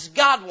 What does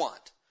God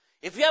want?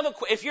 If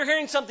you're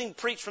hearing something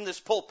preached from this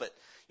pulpit,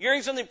 you're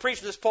hearing something preached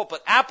from this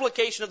pulpit,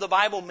 application of the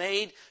Bible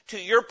made to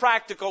your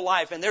practical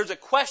life, and there's a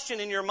question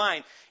in your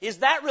mind, is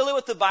that really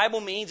what the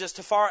Bible means as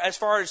far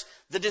as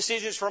the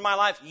decisions for my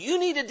life? You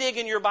need to dig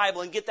in your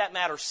Bible and get that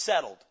matter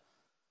settled.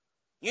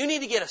 You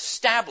need to get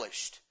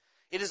established.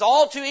 It is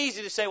all too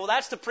easy to say, well,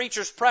 that's the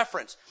preacher's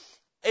preference.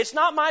 It's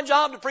not my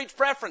job to preach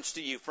preference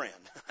to you, friend.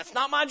 That's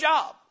not my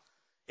job.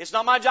 It's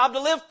not my job to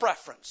live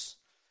preference.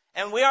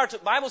 And the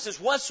Bible says,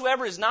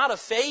 whatsoever is not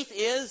of faith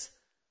is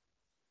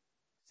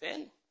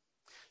sin.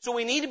 So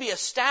we need to be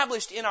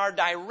established in our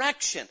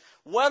direction.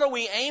 What are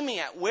we aiming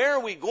at? Where are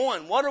we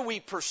going? What are we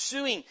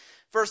pursuing?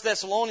 1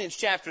 Thessalonians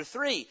chapter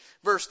 3,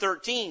 verse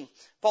 13,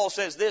 Paul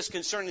says this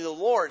concerning the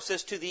Lord. It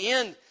says, to the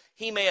end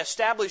He may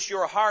establish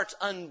your hearts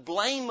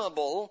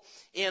unblameable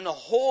in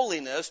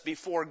holiness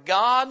before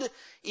God,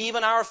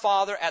 even our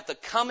Father, at the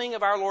coming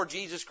of our Lord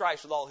Jesus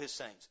Christ with all His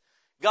saints.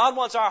 God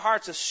wants our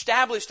hearts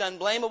established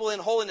unblameable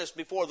in holiness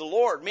before the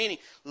Lord, meaning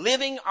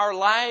living our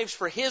lives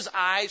for His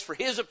eyes, for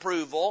His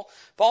approval.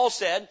 Paul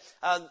said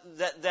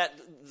that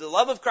the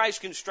love of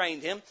Christ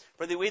constrained him,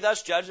 for that we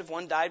thus judge if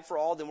one died for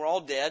all, then we're all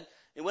dead.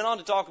 He went on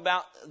to talk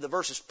about the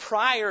verses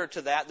prior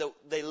to that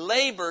they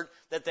labored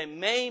that they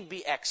may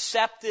be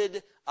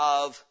accepted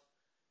of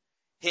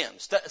Him.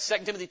 2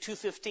 Timothy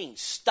 2:15,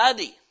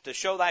 study to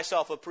show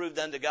thyself approved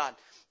unto God,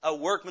 a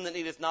workman that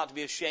needeth not to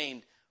be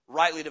ashamed,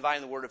 rightly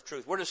dividing the word of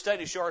truth. We're to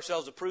study to show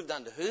ourselves approved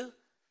unto who?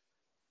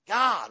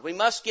 God. We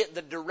must get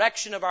the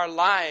direction of our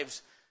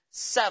lives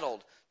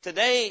settled.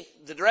 Today,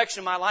 the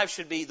direction of my life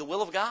should be the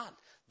will of God.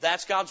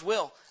 That's God's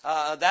will.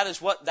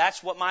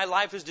 That's what my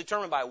life is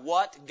determined by.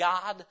 What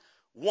God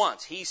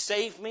wants. He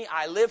saved me.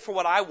 I lived for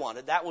what I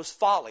wanted. That was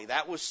folly.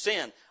 That was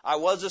sin. I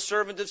was a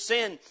servant of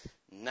sin.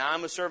 Now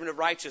I'm a servant of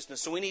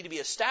righteousness. So we need to be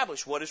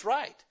established what is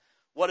right.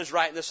 What is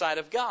right in the sight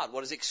of God?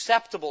 What is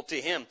acceptable to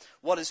Him?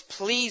 What is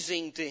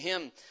pleasing to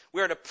Him?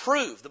 We are to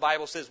prove, the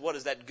Bible says, what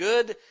is that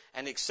good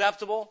and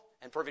acceptable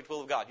and perfect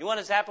will of God. You know what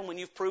has happened when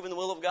you've proven the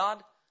will of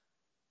God?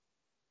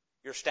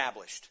 You're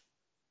established.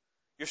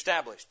 You're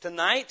established.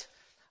 Tonight,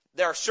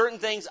 there are certain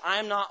things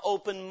I'm not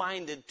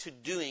open-minded to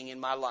doing in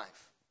my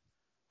life.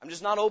 I'm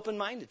just not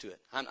open-minded to it.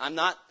 I'm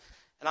not,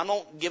 and I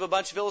won't give a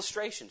bunch of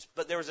illustrations,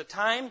 but there was a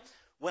time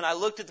when I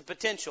looked at the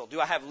potential. Do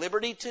I have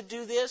liberty to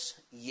do this?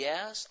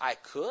 Yes, I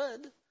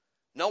could.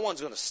 No one's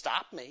going to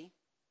stop me.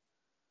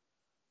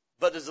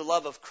 But does the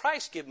love of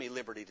Christ give me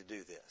liberty to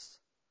do this?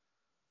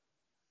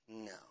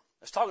 No.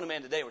 I was talking to a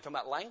man today. We're talking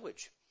about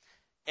language.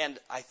 And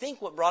I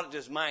think what brought it to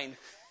his mind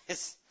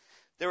is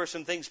there were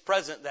some things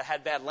present that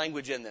had bad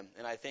language in them.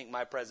 And I think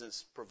my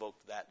presence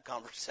provoked that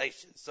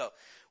conversation. So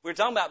we were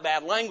talking about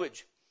bad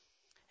language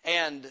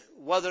and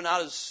whether or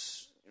not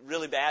it's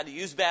really bad to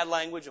use bad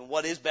language and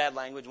what is bad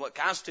language and what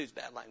constitutes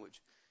bad language.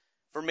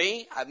 For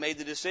me, I've made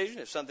the decision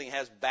if something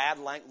has bad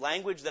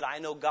language that I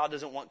know God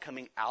doesn't want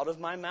coming out of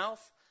my mouth,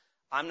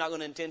 I'm not going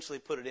to intentionally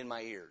put it in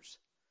my ears.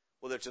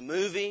 Whether it's a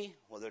movie,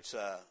 whether it's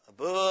a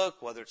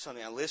book, whether it's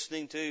something I'm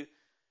listening to,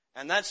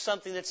 and that's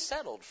something that's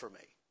settled for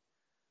me.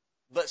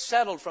 But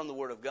settled from the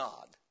Word of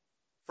God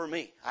for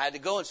me. I had to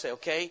go and say,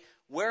 okay,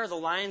 where are the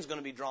lines going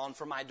to be drawn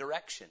for my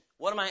direction?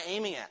 What am I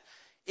aiming at?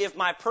 If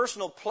my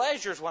personal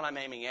pleasure is what I'm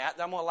aiming at,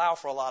 then I'm going to allow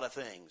for a lot of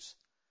things.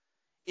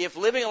 If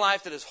living a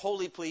life that is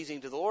wholly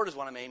pleasing to the Lord is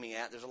what I'm aiming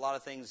at, there's a lot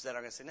of things that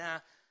are going to say, nah,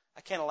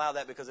 I can't allow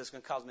that because it's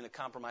going to cause me to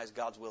compromise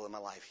God's will in my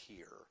life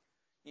here.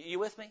 You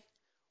with me?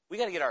 We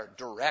got to get our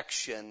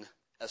direction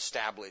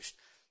established.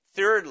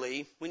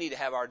 Thirdly, we need to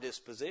have our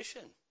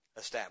disposition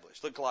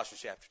established. Look at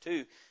Colossians chapter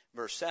 2,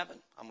 verse 7.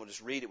 I'm going to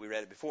just read it. We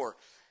read it before.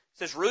 It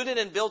says, rooted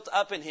and built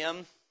up in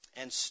Him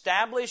and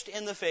established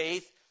in the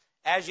faith,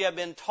 as you have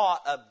been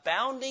taught,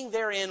 abounding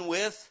therein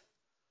with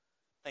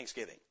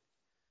thanksgiving.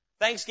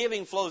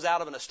 Thanksgiving flows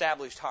out of an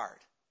established heart.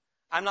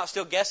 I'm not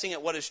still guessing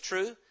at what is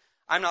true.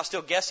 I'm not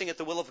still guessing at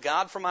the will of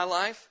God for my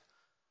life.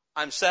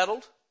 I'm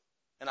settled,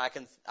 and I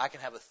can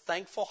have a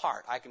thankful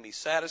heart. I can be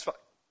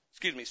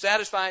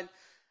satisfied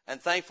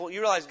and thankful.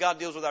 You realize God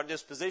deals with our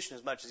disposition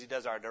as much as He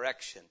does our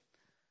direction.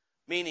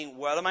 Meaning,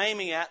 what am I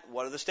aiming at?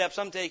 What are the steps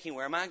I'm taking?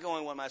 Where am I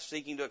going? What am I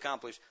seeking to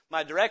accomplish?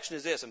 My direction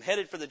is this. I'm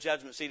headed for the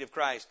judgment seat of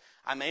Christ.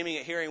 I'm aiming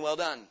at hearing well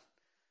done.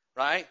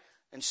 Right?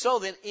 And so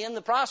then, in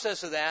the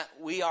process of that,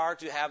 we are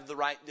to have the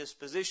right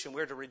disposition.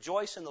 We're to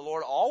rejoice in the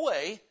Lord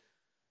always.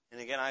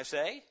 And again, I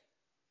say,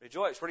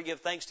 rejoice. We're to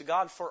give thanks to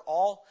God for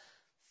all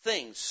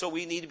things. So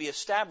we need to be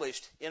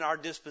established in our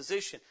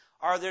disposition.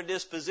 Are there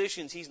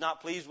dispositions He's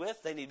not pleased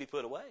with? They need to be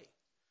put away.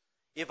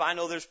 If I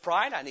know there's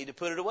pride, I need to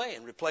put it away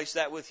and replace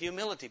that with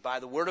humility by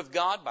the Word of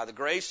God, by the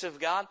grace of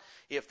God.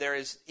 If there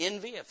is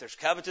envy, if there's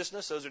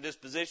covetousness, those are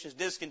dispositions,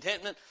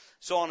 discontentment,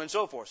 so on and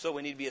so forth. So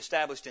we need to be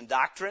established in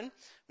doctrine.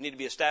 We need to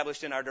be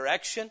established in our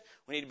direction.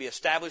 We need to be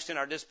established in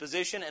our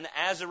disposition. And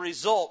as a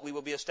result, we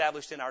will be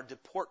established in our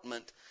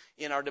deportment.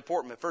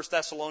 1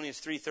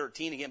 Thessalonians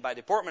 3:13, again, by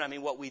deportment, I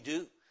mean what we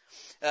do.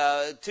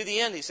 To the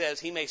end, he says,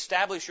 He may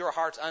establish your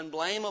hearts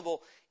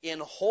unblameable in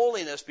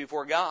holiness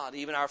before God,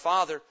 even our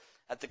Father,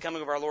 at the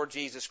coming of our Lord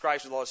Jesus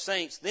Christ with all His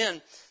saints.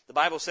 Then, the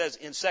Bible says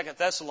in 2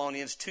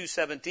 Thessalonians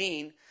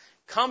 2:17,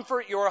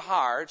 comfort your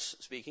hearts,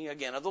 speaking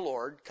again of the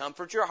Lord,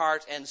 comfort your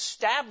hearts and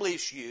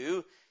establish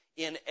you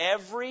in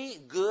every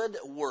good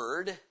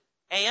word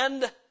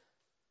and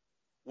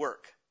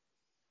work.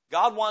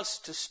 God wants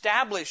to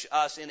establish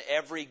us in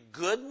every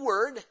good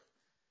word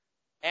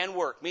and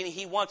work, meaning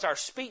He wants our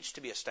speech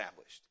to be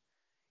established.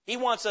 He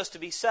wants us to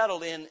be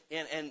settled in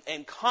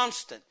and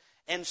constant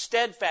and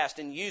steadfast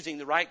in using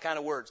the right kind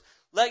of words.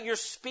 Let your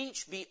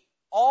speech be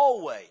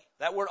always,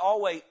 that word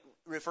always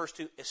refers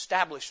to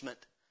establishment.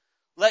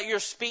 Let your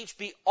speech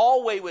be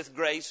always with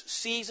grace,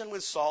 seasoned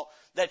with salt,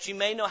 that you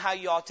may know how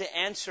you ought to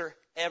answer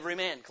every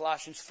man.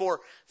 Colossians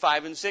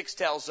 4:5 and 6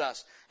 tells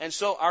us. And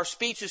so our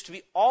speech is to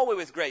be always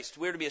with grace.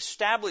 We're to be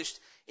established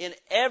in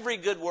every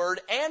good word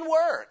and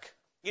work.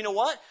 You know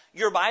what?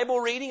 Your Bible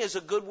reading is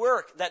a good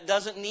work. That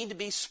doesn't need to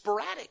be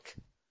sporadic.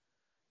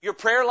 Your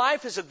prayer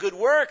life is a good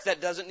work. That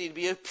doesn't need to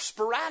be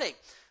sporadic.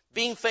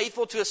 Being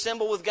faithful to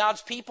assemble with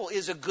God's people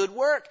is a good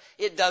work.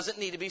 It doesn't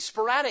need to be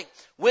sporadic.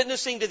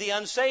 Witnessing to the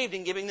unsaved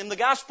and giving them the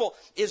gospel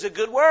is a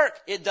good work.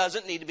 It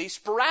doesn't need to be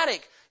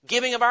sporadic.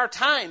 Giving of our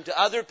time to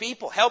other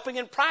people, helping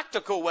in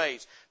practical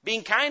ways,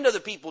 being kind to other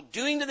people,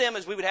 doing to them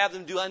as we would have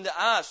them do unto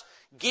us,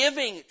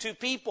 giving to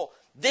people.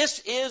 This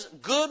is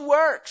good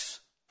works.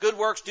 Good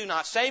works do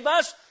not save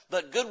us,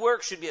 but good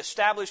works should be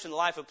established in the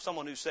life of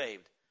someone who's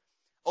saved.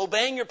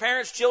 Obeying your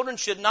parents' children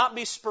should not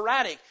be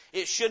sporadic.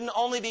 It shouldn't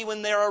only be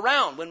when they're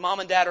around. When mom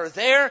and dad are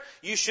there,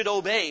 you should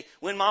obey.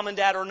 When mom and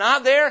dad are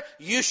not there,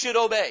 you should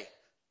obey.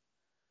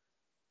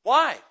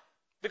 Why?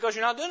 Because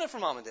you're not doing it for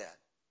mom and dad.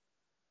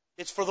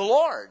 It's for the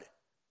Lord.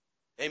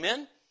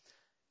 Amen?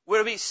 We're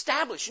to be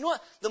established. You know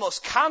what? The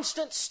most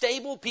constant,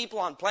 stable people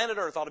on planet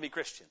Earth ought to be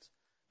Christians.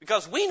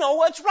 Because we know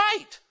what's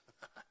right.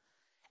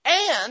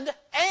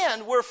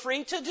 And we're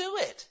free to do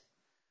it.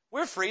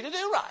 We're free to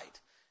do right.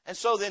 And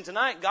so then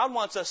tonight, God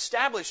wants us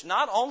established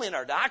not only in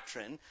our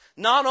doctrine,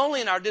 not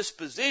only in our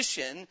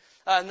disposition,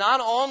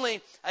 not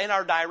only in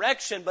our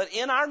direction, but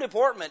in our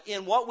deportment,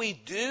 in what we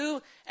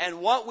do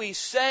and what we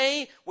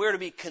say. We're to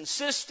be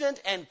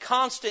consistent and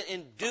constant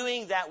in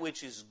doing that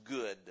which is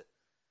good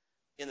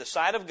in the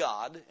sight of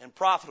God and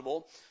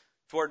profitable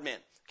toward men.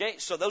 Okay,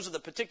 so those are the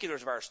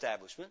particulars of our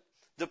establishment.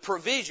 The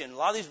provision, a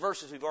lot of these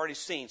verses we've already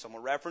seen, so I'm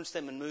going to reference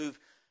them and move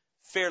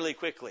fairly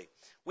quickly.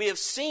 We have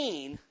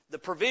seen the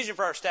provision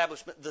for our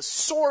establishment. The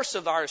source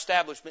of our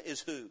establishment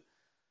is who?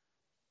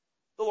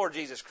 The Lord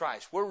Jesus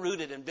Christ. We're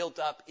rooted and built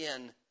up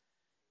in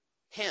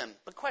Him.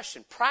 The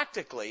question,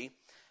 practically,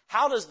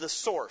 how does the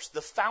source,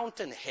 the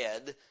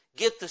fountainhead,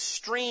 get the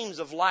streams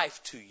of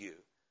life to you?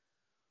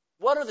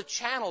 What are the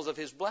channels of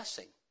His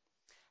blessing?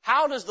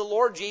 How does the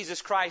Lord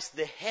Jesus Christ,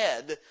 the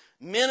head,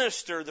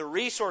 minister the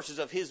resources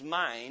of His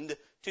mind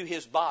to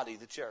His body,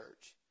 the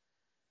church?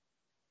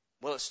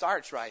 Well, it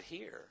starts right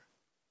here.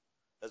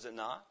 Does it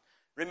not?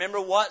 Remember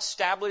what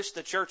established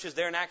the churches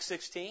there in Acts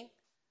 16?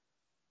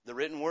 The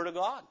written Word of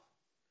God.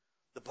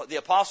 The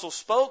apostles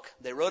spoke,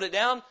 they wrote it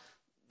down.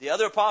 The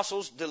other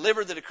apostles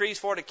delivered the decrees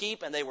for it to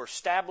keep, and they were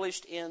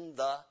established in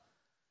the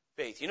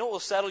faith. You know what will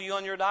settle you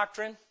on your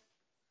doctrine?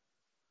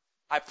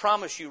 I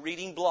promise you,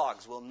 reading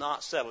blogs will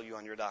not settle you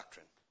on your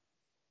doctrine.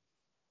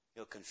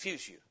 It'll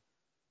confuse you.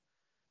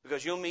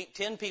 Because you'll meet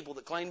 10 people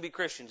that claim to be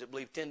Christians that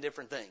believe 10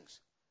 different things.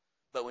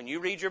 But when you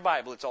read your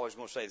Bible, it's always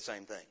going to say the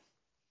same thing.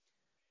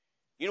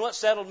 You know what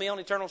settled me on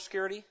eternal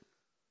security?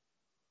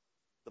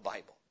 The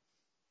Bible.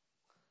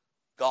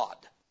 God.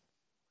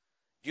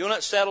 Do you know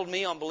what settled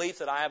me on belief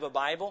that I have a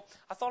Bible?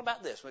 I thought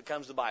about this when it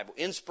comes to the Bible.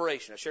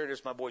 Inspiration. I shared this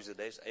with my boys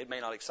today. It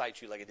may not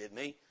excite you like it did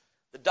me.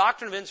 The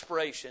doctrine of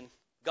inspiration,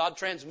 God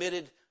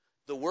transmitted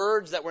the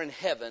words that were in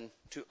heaven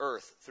to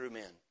earth through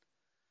men.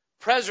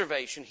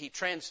 Preservation, He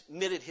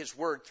transmitted His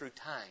word through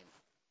time.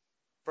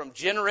 From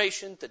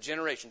generation to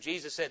generation.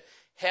 Jesus said,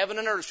 heaven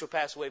and earth shall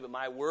pass away, but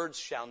my words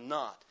shall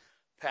not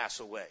pass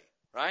away.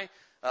 Right?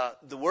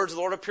 The words of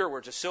the Lord are pure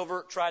words, a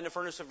silver tried in the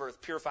furnace of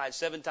earth, purified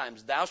 7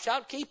 times. Thou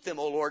shalt keep them,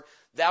 O Lord.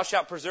 Thou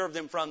shalt preserve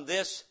them from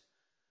this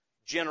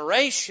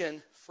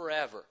generation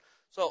forever.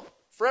 So,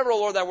 forever, O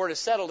Lord, thy word is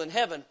settled in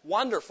heaven.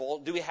 Wonderful.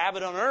 Do we have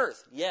it on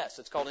earth? Yes,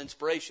 it's called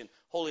inspiration.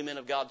 Holy men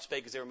of God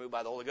spake as they were moved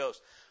by the Holy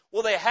Ghost.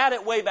 Well, they had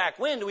it way back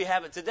when. Do we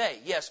have it today?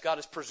 Yes, God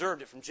has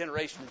preserved it from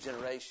generation to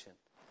generation.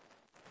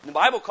 The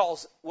Bible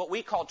calls, what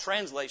we call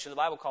translation, the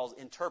Bible calls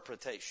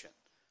interpretation.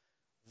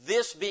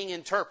 This being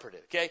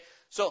interpreted, okay?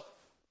 So,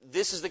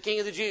 this is the King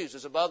of the Jews.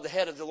 It's above the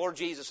head of the Lord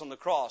Jesus on the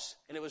cross.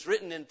 And it was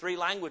written in 3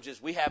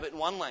 languages. We have it in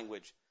 1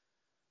 language.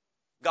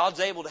 God's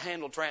able to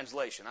handle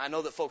translation. I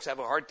know that folks have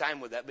a hard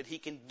time with that, but He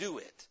can do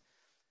it.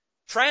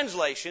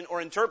 Translation or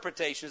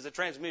interpretation is the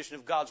transmission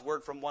of God's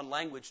Word from one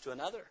language to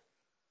another.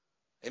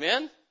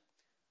 Amen?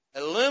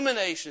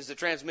 Illumination is the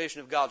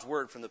transmission of God's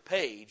Word from the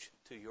page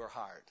to your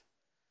heart.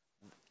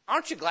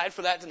 Aren't you glad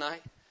for that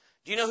tonight?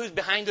 Do you know who's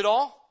behind it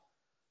all?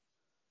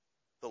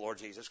 The Lord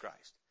Jesus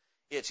Christ.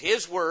 It's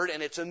His Word,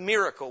 and it's a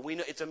miracle. We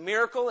know it's a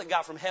miracle that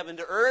got from heaven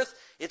to earth.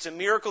 It's a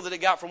miracle that it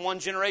got from one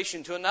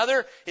generation to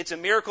another. It's a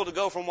miracle to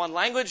go from one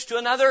language to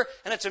another.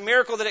 And it's a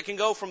miracle that it can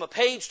go from a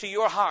page to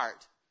your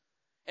heart.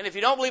 And if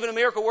you don't believe in a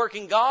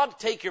miracle-working God,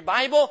 take your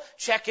Bible,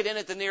 check it in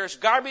at the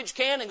nearest garbage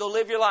can, and go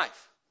live your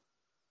life.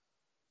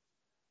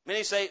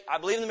 Many say, I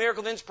believe in the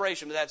miracle of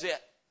inspiration, but that's it.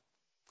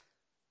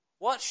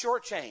 What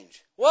shortchange?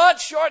 What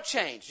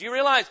shortchange? Do you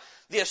realize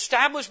the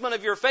establishment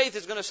of your faith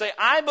is going to say,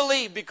 I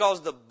believe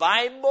because the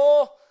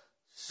Bible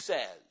says.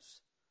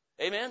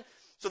 Amen?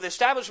 So the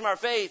establishment of our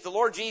faith, the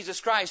Lord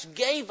Jesus Christ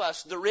gave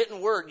us the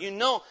written word. You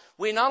know,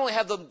 we not only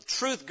have the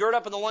truth girt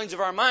up in the loins of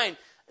our mind,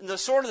 the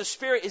sword of the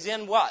Spirit is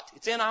in what?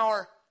 It's in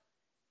our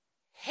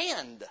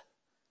hand.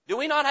 Do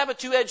we not have a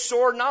two-edged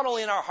sword not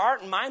only in our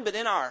heart and mind, but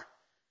in our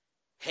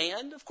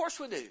hand? Of course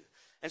we do.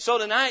 And so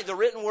tonight, the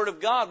written word of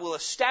God will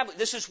establish.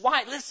 This is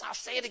why, listen, I'll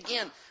say it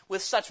again,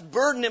 with such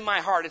burden in my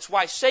heart. It's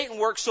why Satan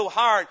works so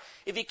hard.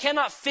 If he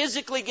cannot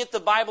physically get the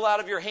Bible out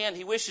of your hand,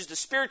 he wishes to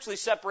spiritually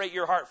separate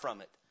your heart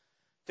from it.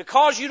 To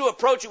cause you to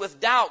approach it with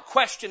doubt,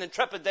 question, and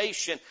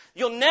trepidation.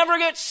 You'll never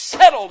get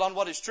settled on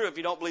what is true if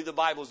you don't believe the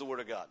Bible is the Word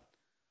of God.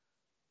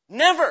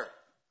 Never.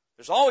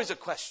 There's always a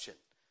question.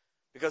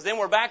 Because then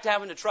we're back to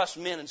having to trust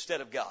men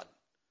instead of God.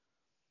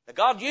 Now,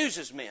 God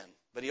uses men,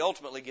 but He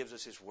ultimately gives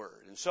us His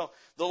Word. And so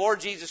the Lord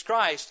Jesus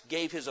Christ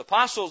gave His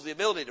apostles the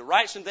ability to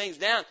write some things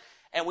down,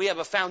 and we have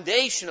a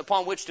foundation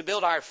upon which to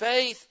build our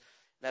faith.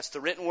 That's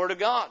the written Word of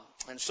God.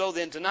 And so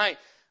then tonight,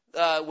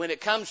 when it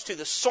comes to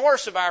the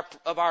source of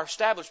our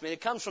establishment,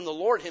 it comes from the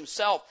Lord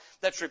Himself.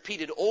 That's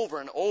repeated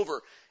over and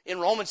over in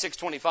Romans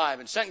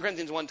 6:25, in 2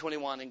 Corinthians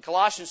 1:21, in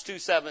Colossians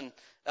 2:7,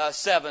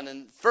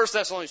 and 1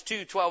 Thessalonians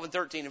 2:12 and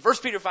 13, and 1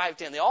 Peter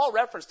 5:10. They all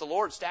reference the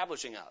Lord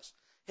establishing us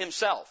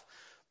Himself.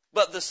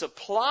 But the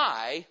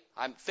supply,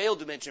 I failed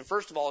to mention,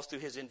 first of all, is through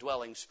His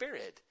indwelling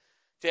Spirit.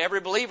 To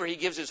every believer, He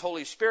gives His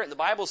Holy Spirit. And the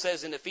Bible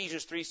says in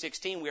Ephesians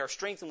 3:16, we are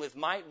strengthened with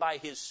might by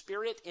His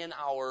Spirit in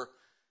our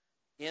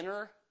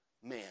inner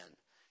man.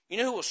 You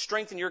know who will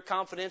strengthen your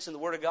confidence in the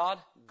Word of God?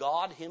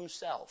 God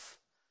Himself.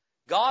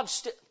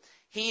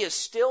 He is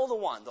still the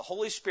one, the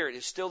Holy Spirit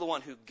is still the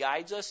one who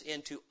guides us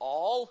into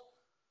all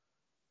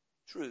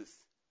truth.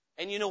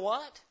 And you know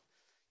what?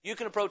 You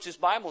can approach this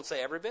Bible and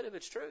say every bit of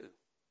it's true,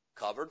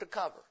 cover to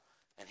cover.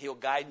 And He'll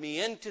guide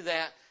me into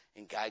that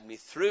and guide me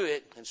through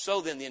it. And so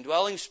then the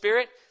indwelling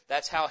Spirit,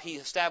 that's how He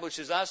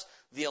establishes us.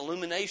 The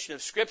illumination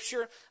of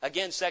Scripture.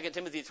 Again, 2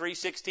 Timothy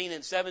 3:16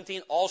 and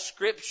 17. All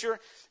Scripture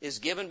is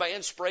given by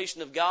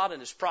inspiration of God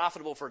and is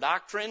profitable for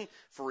doctrine,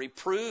 for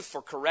reproof,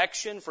 for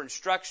correction, for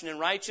instruction in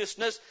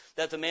righteousness,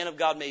 that the man of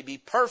God may be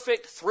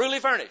perfect, thoroughly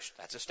furnished.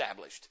 That's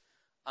established.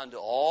 Unto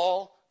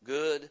all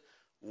good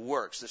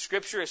works. The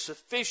Scripture is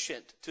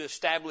sufficient to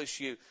establish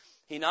you.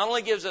 He not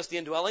only gives us the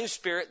indwelling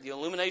Spirit, the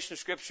illumination of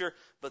Scripture,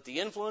 but the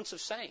influence of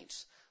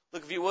saints.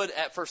 Look, if you would,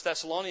 at 1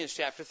 Thessalonians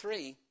chapter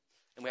 3.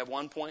 And we have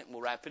one point, and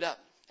we'll wrap it up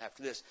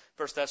after this.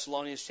 1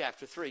 Thessalonians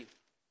chapter 3.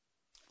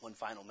 One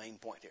final main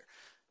point here.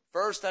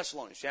 1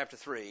 Thessalonians chapter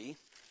 3.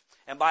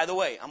 And by the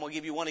way, I'm going to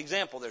give you one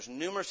example. There's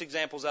numerous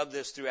examples of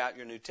this throughout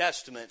your New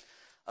Testament,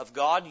 of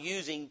God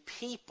using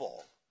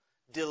people,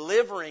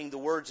 delivering the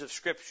words of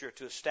Scripture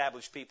to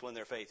establish people in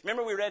their faith.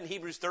 Remember we read in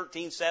Hebrews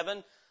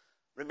 13:7?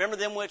 Remember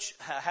them which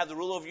have the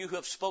rule over you, who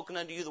have spoken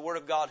unto you the word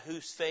of God,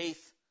 whose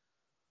faith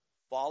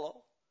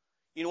follow.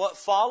 You know what?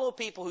 Follow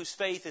people whose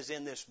faith is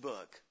in this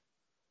book.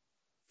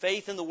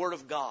 Faith in the Word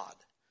of God.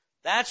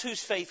 That's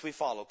whose faith we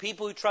follow.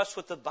 People who trust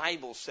what the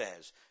Bible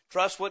says.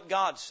 Trust what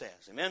God says.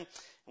 Amen? And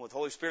what the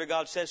Holy Spirit of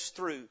God says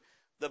through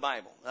the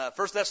Bible. 1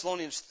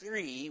 Thessalonians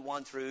 3,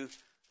 1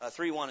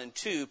 and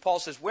 2, Paul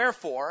says,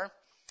 wherefore,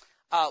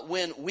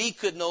 when we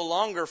could no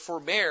longer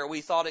forbear,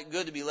 we thought it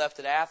good to be left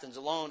at Athens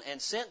alone,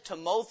 and sent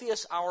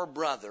Timotheus our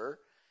brother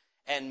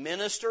and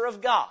minister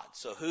of God.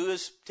 So who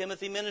is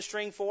Timothy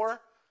ministering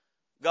for?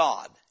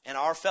 God. And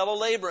our fellow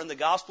laborer in the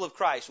gospel of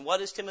Christ. And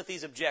what is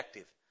Timothy's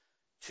objective?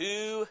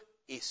 To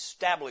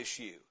establish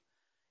you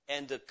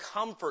and to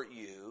comfort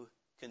you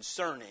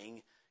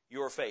concerning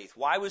your faith.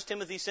 Why was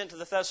Timothy sent to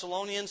the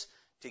Thessalonians?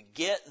 To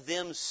get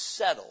them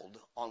settled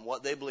on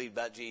what they believed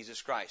about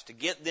Jesus Christ. To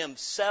get them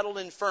settled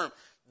and firm.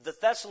 The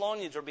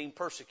Thessalonians are being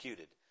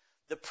persecuted.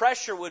 The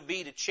pressure would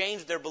be to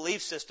change their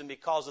belief system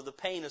because of the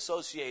pain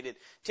associated.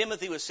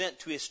 Timothy was sent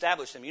to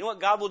establish them. You know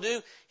what God will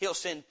do? He'll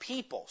send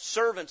people,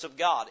 servants of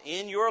God,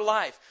 in your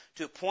life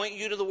to point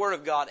you to the Word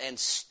of God and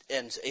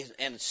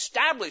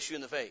establish you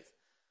in the faith.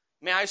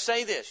 May I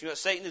say this? You know what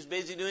Satan is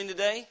busy doing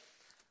today?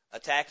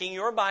 Attacking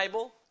your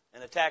Bible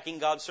and attacking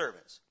God's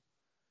servants.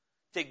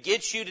 to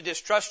get you to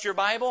distrust your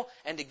Bible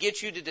and to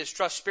get you to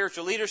distrust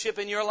spiritual leadership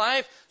in your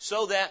life,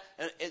 so that,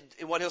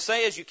 and what he'll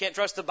say is you can't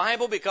trust the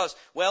Bible because,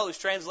 well, it was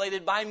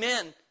translated by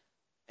men.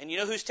 And you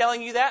know who's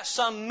telling you that?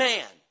 Some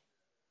man.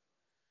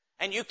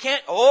 And you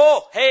can't,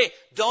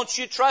 don't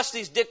you trust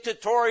these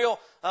dictatorial,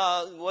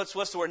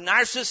 what's the word,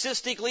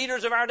 narcissistic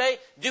leaders of our day?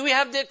 Do we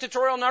have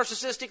dictatorial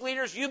narcissistic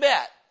leaders? You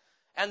bet.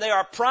 And they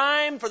are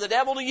prime for the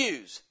devil to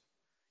use.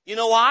 You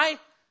know why?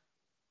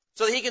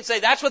 So that he can say,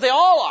 that's what they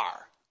all are.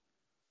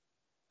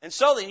 And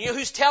so then, you know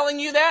who's telling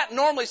you that?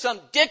 Normally some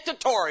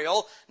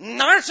dictatorial,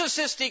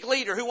 narcissistic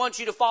leader who wants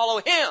you to follow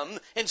him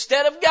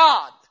instead of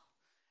God.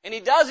 And he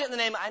does it in the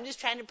name of, I'm just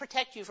trying to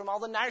protect you from all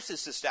the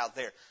narcissists out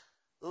there.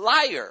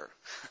 Liar.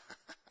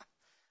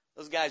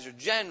 Those guys are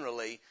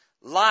generally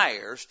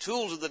liars,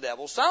 tools of the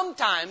devil,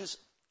 sometimes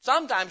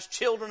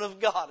children of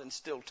God and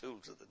still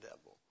tools of the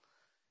devil.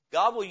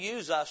 God will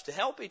use us to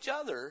help each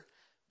other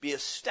be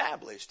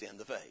established in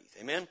the faith.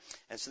 Amen?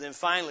 And so then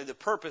finally, the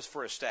purpose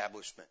for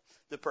establishment.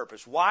 The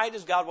purpose. Why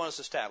does God want us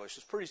established?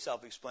 It's pretty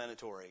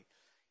self-explanatory.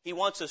 He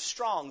wants us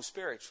strong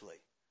spiritually.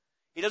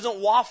 He doesn't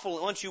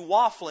want you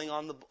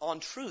waffling on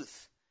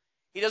truth.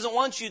 He doesn't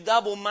want you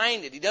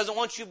double-minded. He doesn't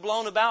want you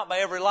blown about by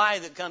every lie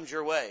that comes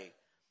your way.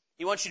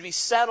 He wants you to be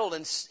settled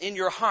in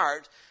your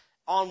heart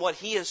on what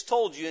He has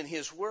told you in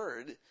His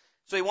Word.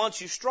 So He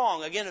wants you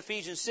strong. Again,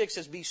 Ephesians 6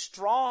 says, be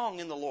strong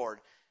in the Lord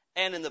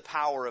and in the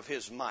power of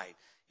His might.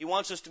 He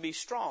wants us to be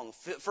strong.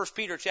 1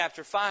 Peter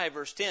chapter 5,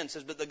 verse 10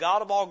 says, but the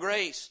God of all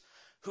grace,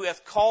 who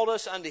hath called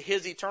us unto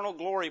His eternal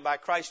glory by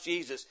Christ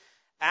Jesus,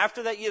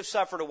 after that ye have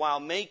suffered a while,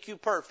 make you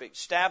perfect,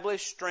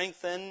 establish,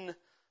 strengthen,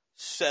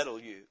 settle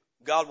you.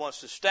 God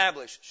wants to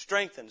establish,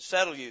 strengthen,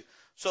 settle you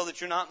so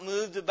that you're not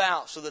moved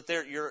about, so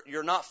that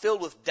you're not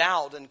filled with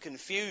doubt and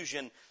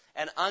confusion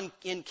and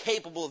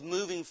incapable of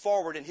moving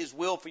forward in His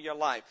will for your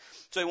life.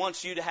 So He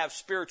wants you to have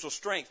spiritual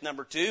strength.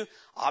 Number two,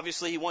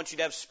 obviously He wants you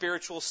to have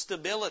spiritual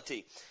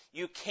stability.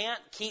 You can't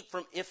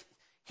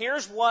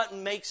here's what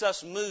makes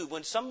us move.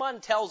 When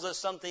someone tells us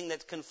something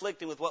that's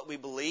conflicting with what we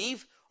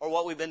believe or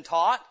what we've been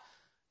taught,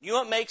 you know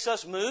what makes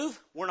us move?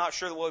 We're not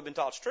sure that what we've been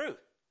taught is true.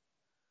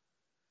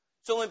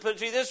 So let me put it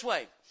to you this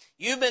way.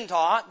 You've been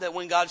taught that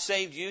when God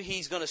saved you,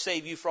 He's going to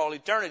save you for all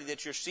eternity,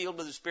 that you're sealed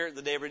with the Spirit in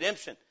the day of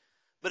redemption.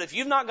 But if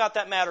you've not got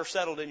that matter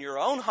settled in your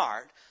own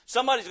heart,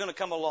 somebody's going to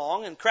come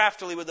along and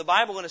craftily with the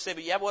Bible going to say,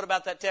 but what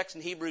about that text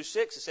in Hebrews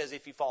 6? It says,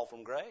 if you fall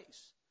from grace.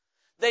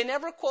 They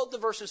never quote the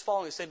verses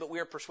following and say, but we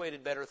are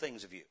persuaded better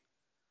things of you.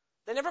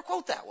 They never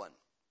quote that one.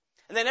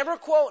 And they never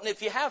quote, and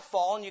if you have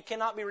fallen, you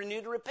cannot be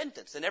renewed to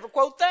repentance. They never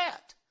quote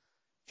that.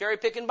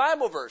 Cherry-picking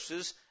Bible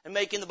verses and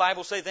making the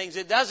Bible say things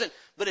it doesn't.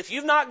 But if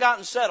you've not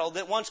gotten settled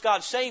that once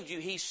God saved you,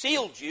 He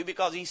sealed you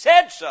because He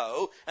said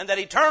so, and that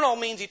eternal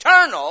means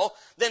eternal,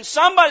 then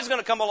somebody's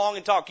going to come along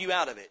and talk you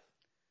out of it.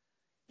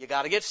 You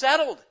got to get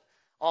settled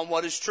on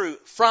what is true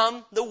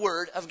from the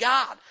Word of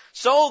God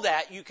so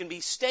that you can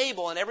be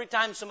stable, and every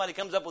time somebody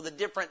comes up with a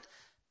different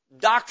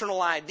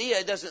doctrinal idea,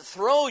 it doesn't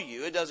throw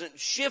you, it doesn't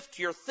shift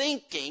your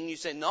thinking. You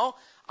say, no,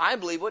 I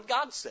believe what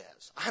God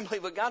says. I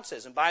believe what God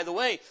says. And by the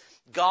way,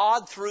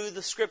 God, through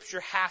the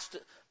Scripture,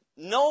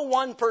 no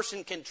one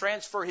person can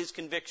transfer his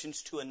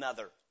convictions to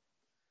another.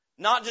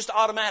 Not just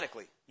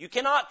automatically. You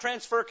cannot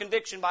transfer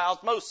conviction by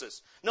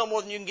osmosis, no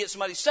more than you can get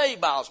somebody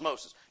saved by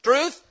osmosis.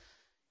 Truth?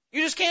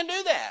 You just can't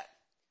do that.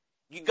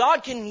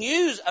 God can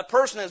use a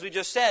person, as we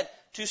just said,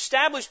 to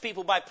establish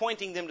people by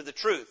pointing them to the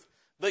truth.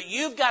 But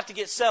you've got to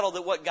get settled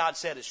that what God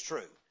said is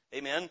true.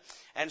 Amen?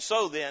 And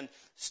so then,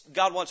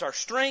 God wants our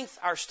strength,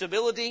 our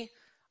stability,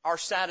 our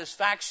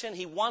satisfaction.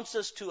 He wants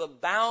us to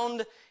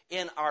abound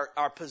in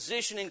our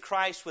position in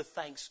Christ with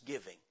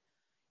thanksgiving.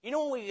 You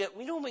know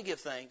when we give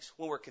thanks?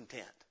 When we're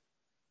content.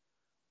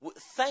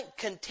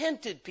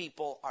 Contented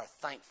people are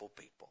thankful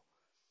people.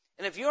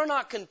 And if you're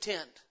not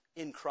content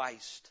in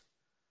Christ,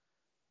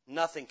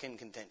 nothing can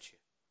content you.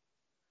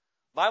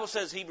 The Bible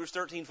says, Hebrews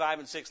 13:5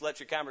 and 6, let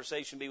your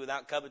conversation be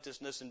without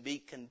covetousness and be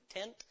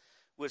content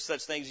with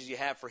such things as you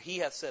have. For He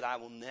hath said, I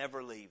will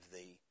never leave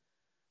thee,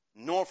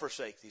 nor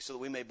forsake thee, so that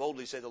we may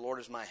boldly say, the Lord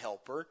is my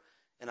helper,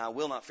 and I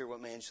will not fear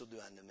what man shall do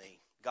unto me.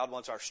 God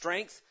wants our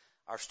strength,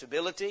 our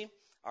stability,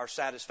 our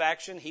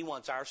satisfaction. He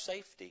wants our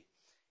safety.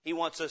 He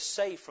wants us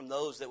safe from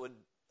those that would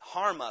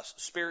harm us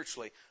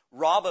spiritually,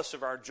 rob us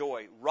of our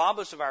joy, rob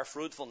us of our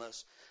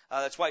fruitfulness.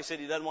 That's why He said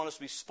He doesn't want us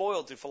to be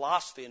spoiled through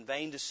philosophy and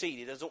vain deceit.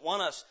 He doesn't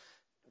want us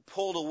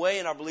pulled away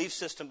in our belief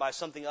system by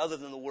something other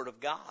than the Word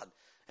of God.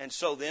 And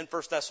so then,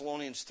 1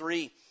 Thessalonians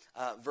 3,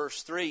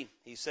 verse 3,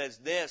 he says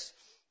this.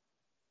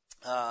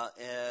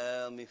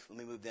 Let me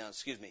move down.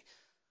 Excuse me.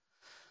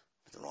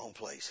 The wrong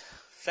place.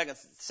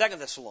 Second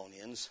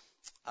Thessalonians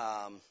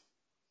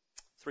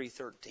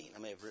 3:13. I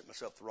may have written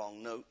myself the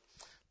wrong note.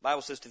 The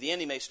Bible says, to the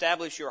end He may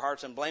establish your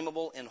hearts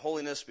unblameable in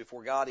holiness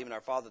before God, even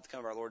our Father, at the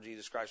coming of our Lord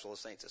Jesus Christ, all the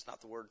saints. That's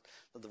not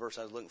the verse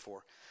I was looking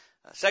for.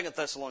 2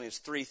 Thessalonians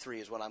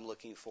 3:3 is what I'm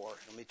looking for.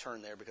 Let me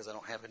turn there because I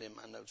don't have it in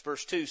my notes.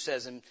 Verse 2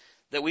 says,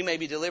 that we may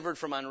be delivered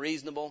from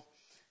unreasonable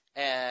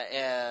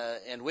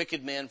and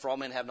wicked men, for all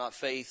men have not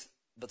faith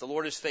But the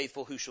Lord is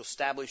faithful, who shall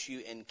establish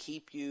you and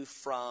keep you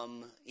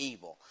from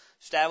evil.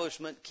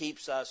 Establishment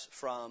keeps us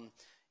from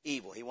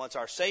evil. He wants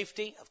our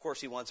safety. Of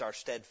course, He wants our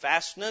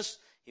steadfastness.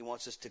 He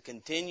wants us to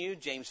continue.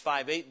 James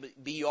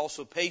 5:8, be ye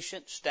also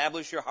patient,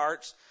 establish your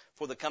hearts,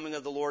 for the coming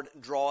of the Lord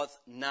draweth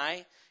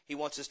nigh. He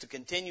wants us to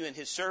continue in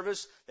His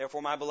service.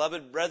 Therefore, my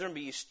beloved brethren,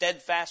 be ye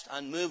steadfast,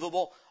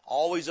 unmovable,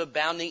 always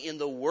abounding in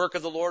the work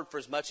of the Lord, for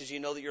as much as you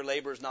know that your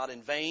labor is not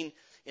in vain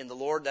in the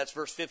Lord. That's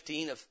verse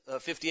 58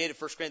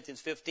 of 1 Corinthians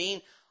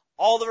 15.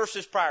 All the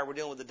verses prior were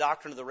dealing with the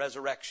doctrine of the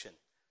resurrection.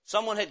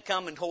 Someone had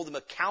come and told them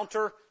a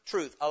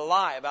counter-truth, a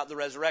lie about the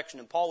resurrection.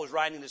 And Paul was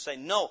writing to say,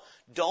 no,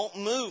 don't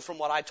move from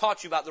what I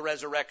taught you about the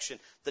resurrection.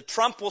 The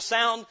trump will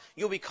sound.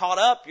 You'll be caught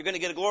up. You're going to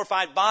get a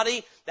glorified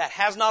body. That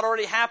has not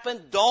already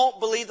happened. Don't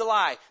believe the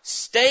lie.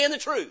 Stay in the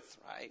truth,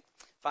 right?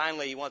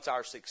 Finally, He wants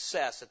our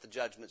success at the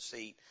judgment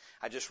seat.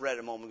 I just read it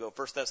a moment ago,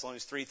 1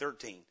 Thessalonians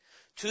 3:13.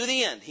 To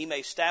the end, He may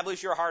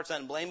establish your hearts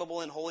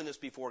unblameable in holiness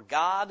before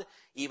God,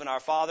 even our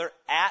Father,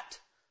 at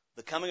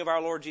the coming of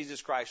our Lord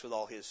Jesus Christ with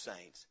all His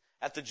saints.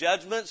 At the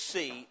judgment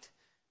seat,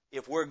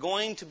 if we're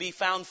going to be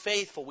found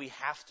faithful, we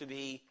have to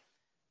be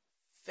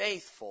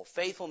faithful.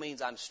 Faithful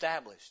means I'm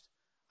established.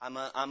 I'm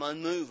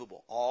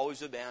unmovable,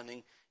 always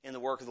abounding in the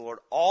work of the Lord,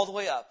 all the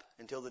way up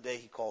until the day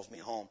He calls me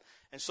home.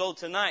 And so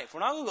tonight, if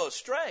we're not going to go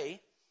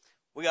astray,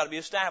 we got to be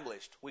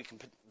established.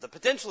 The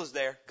potential is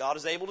there. God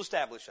is able to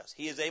establish us.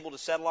 He is able to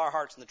settle our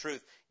hearts in the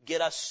truth,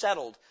 get us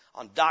settled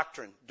on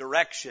doctrine,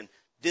 direction,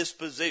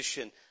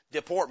 disposition,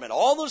 deportment,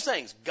 all those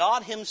things.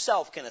 God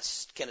Himself can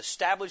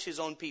establish His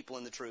own people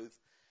in the truth.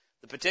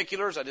 The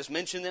particulars, I just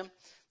mentioned them.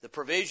 The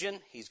provision,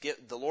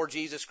 the Lord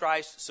Jesus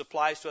Christ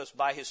supplies to us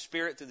by His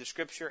Spirit through the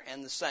Scripture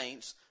and the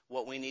saints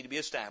what we need to be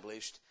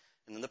established.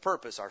 And then the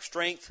purpose, our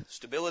strength,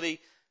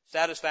 stability,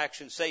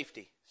 satisfaction,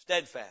 safety,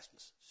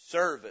 steadfastness,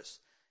 service,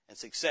 and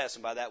success.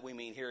 And by that we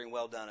mean hearing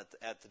well done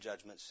at the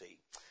judgment seat.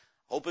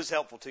 Hope is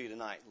helpful to you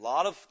tonight. A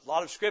lot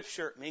of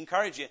Scripture. Let me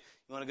encourage you.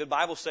 You want a good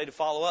Bible study to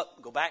follow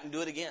up? Go back and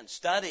do it again.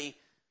 Study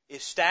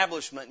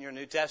establishment in your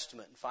New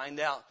Testament and find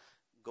out.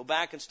 Go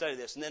back and study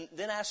this. And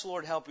then ask the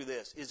Lord to help you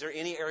this. Is there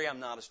any area I'm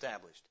not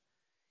established?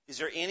 Is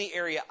there any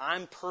area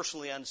I'm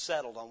personally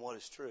unsettled on what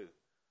is true?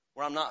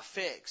 Where I'm not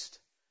fixed?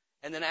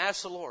 And then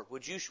ask the Lord,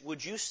 would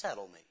you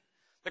settle me?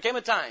 There came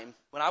a time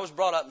when I was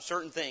brought up in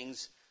certain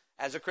things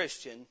as a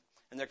Christian,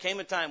 and there came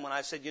a time when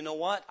I said, you know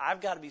what?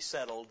 I've got to be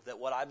settled that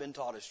what I've been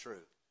taught is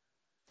true.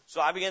 So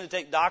I began to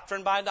take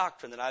doctrine by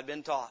doctrine that I'd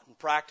been taught, and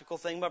practical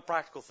thing by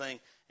practical thing,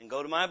 and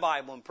go to my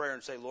Bible in prayer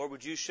and say, Lord,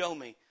 would you show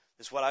me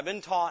this is what I've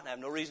been taught, and I have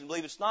no reason to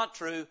believe it's not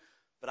true,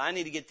 but I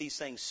need to get these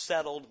things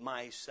settled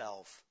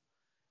myself.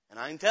 And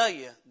I can tell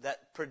you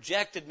that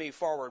projected me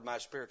forward my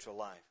spiritual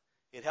life.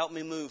 It helped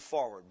me move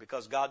forward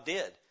because God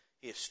did.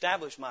 He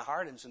established my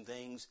heart in some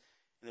things,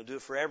 and He'll do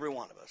it for every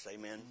one of us.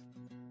 Amen.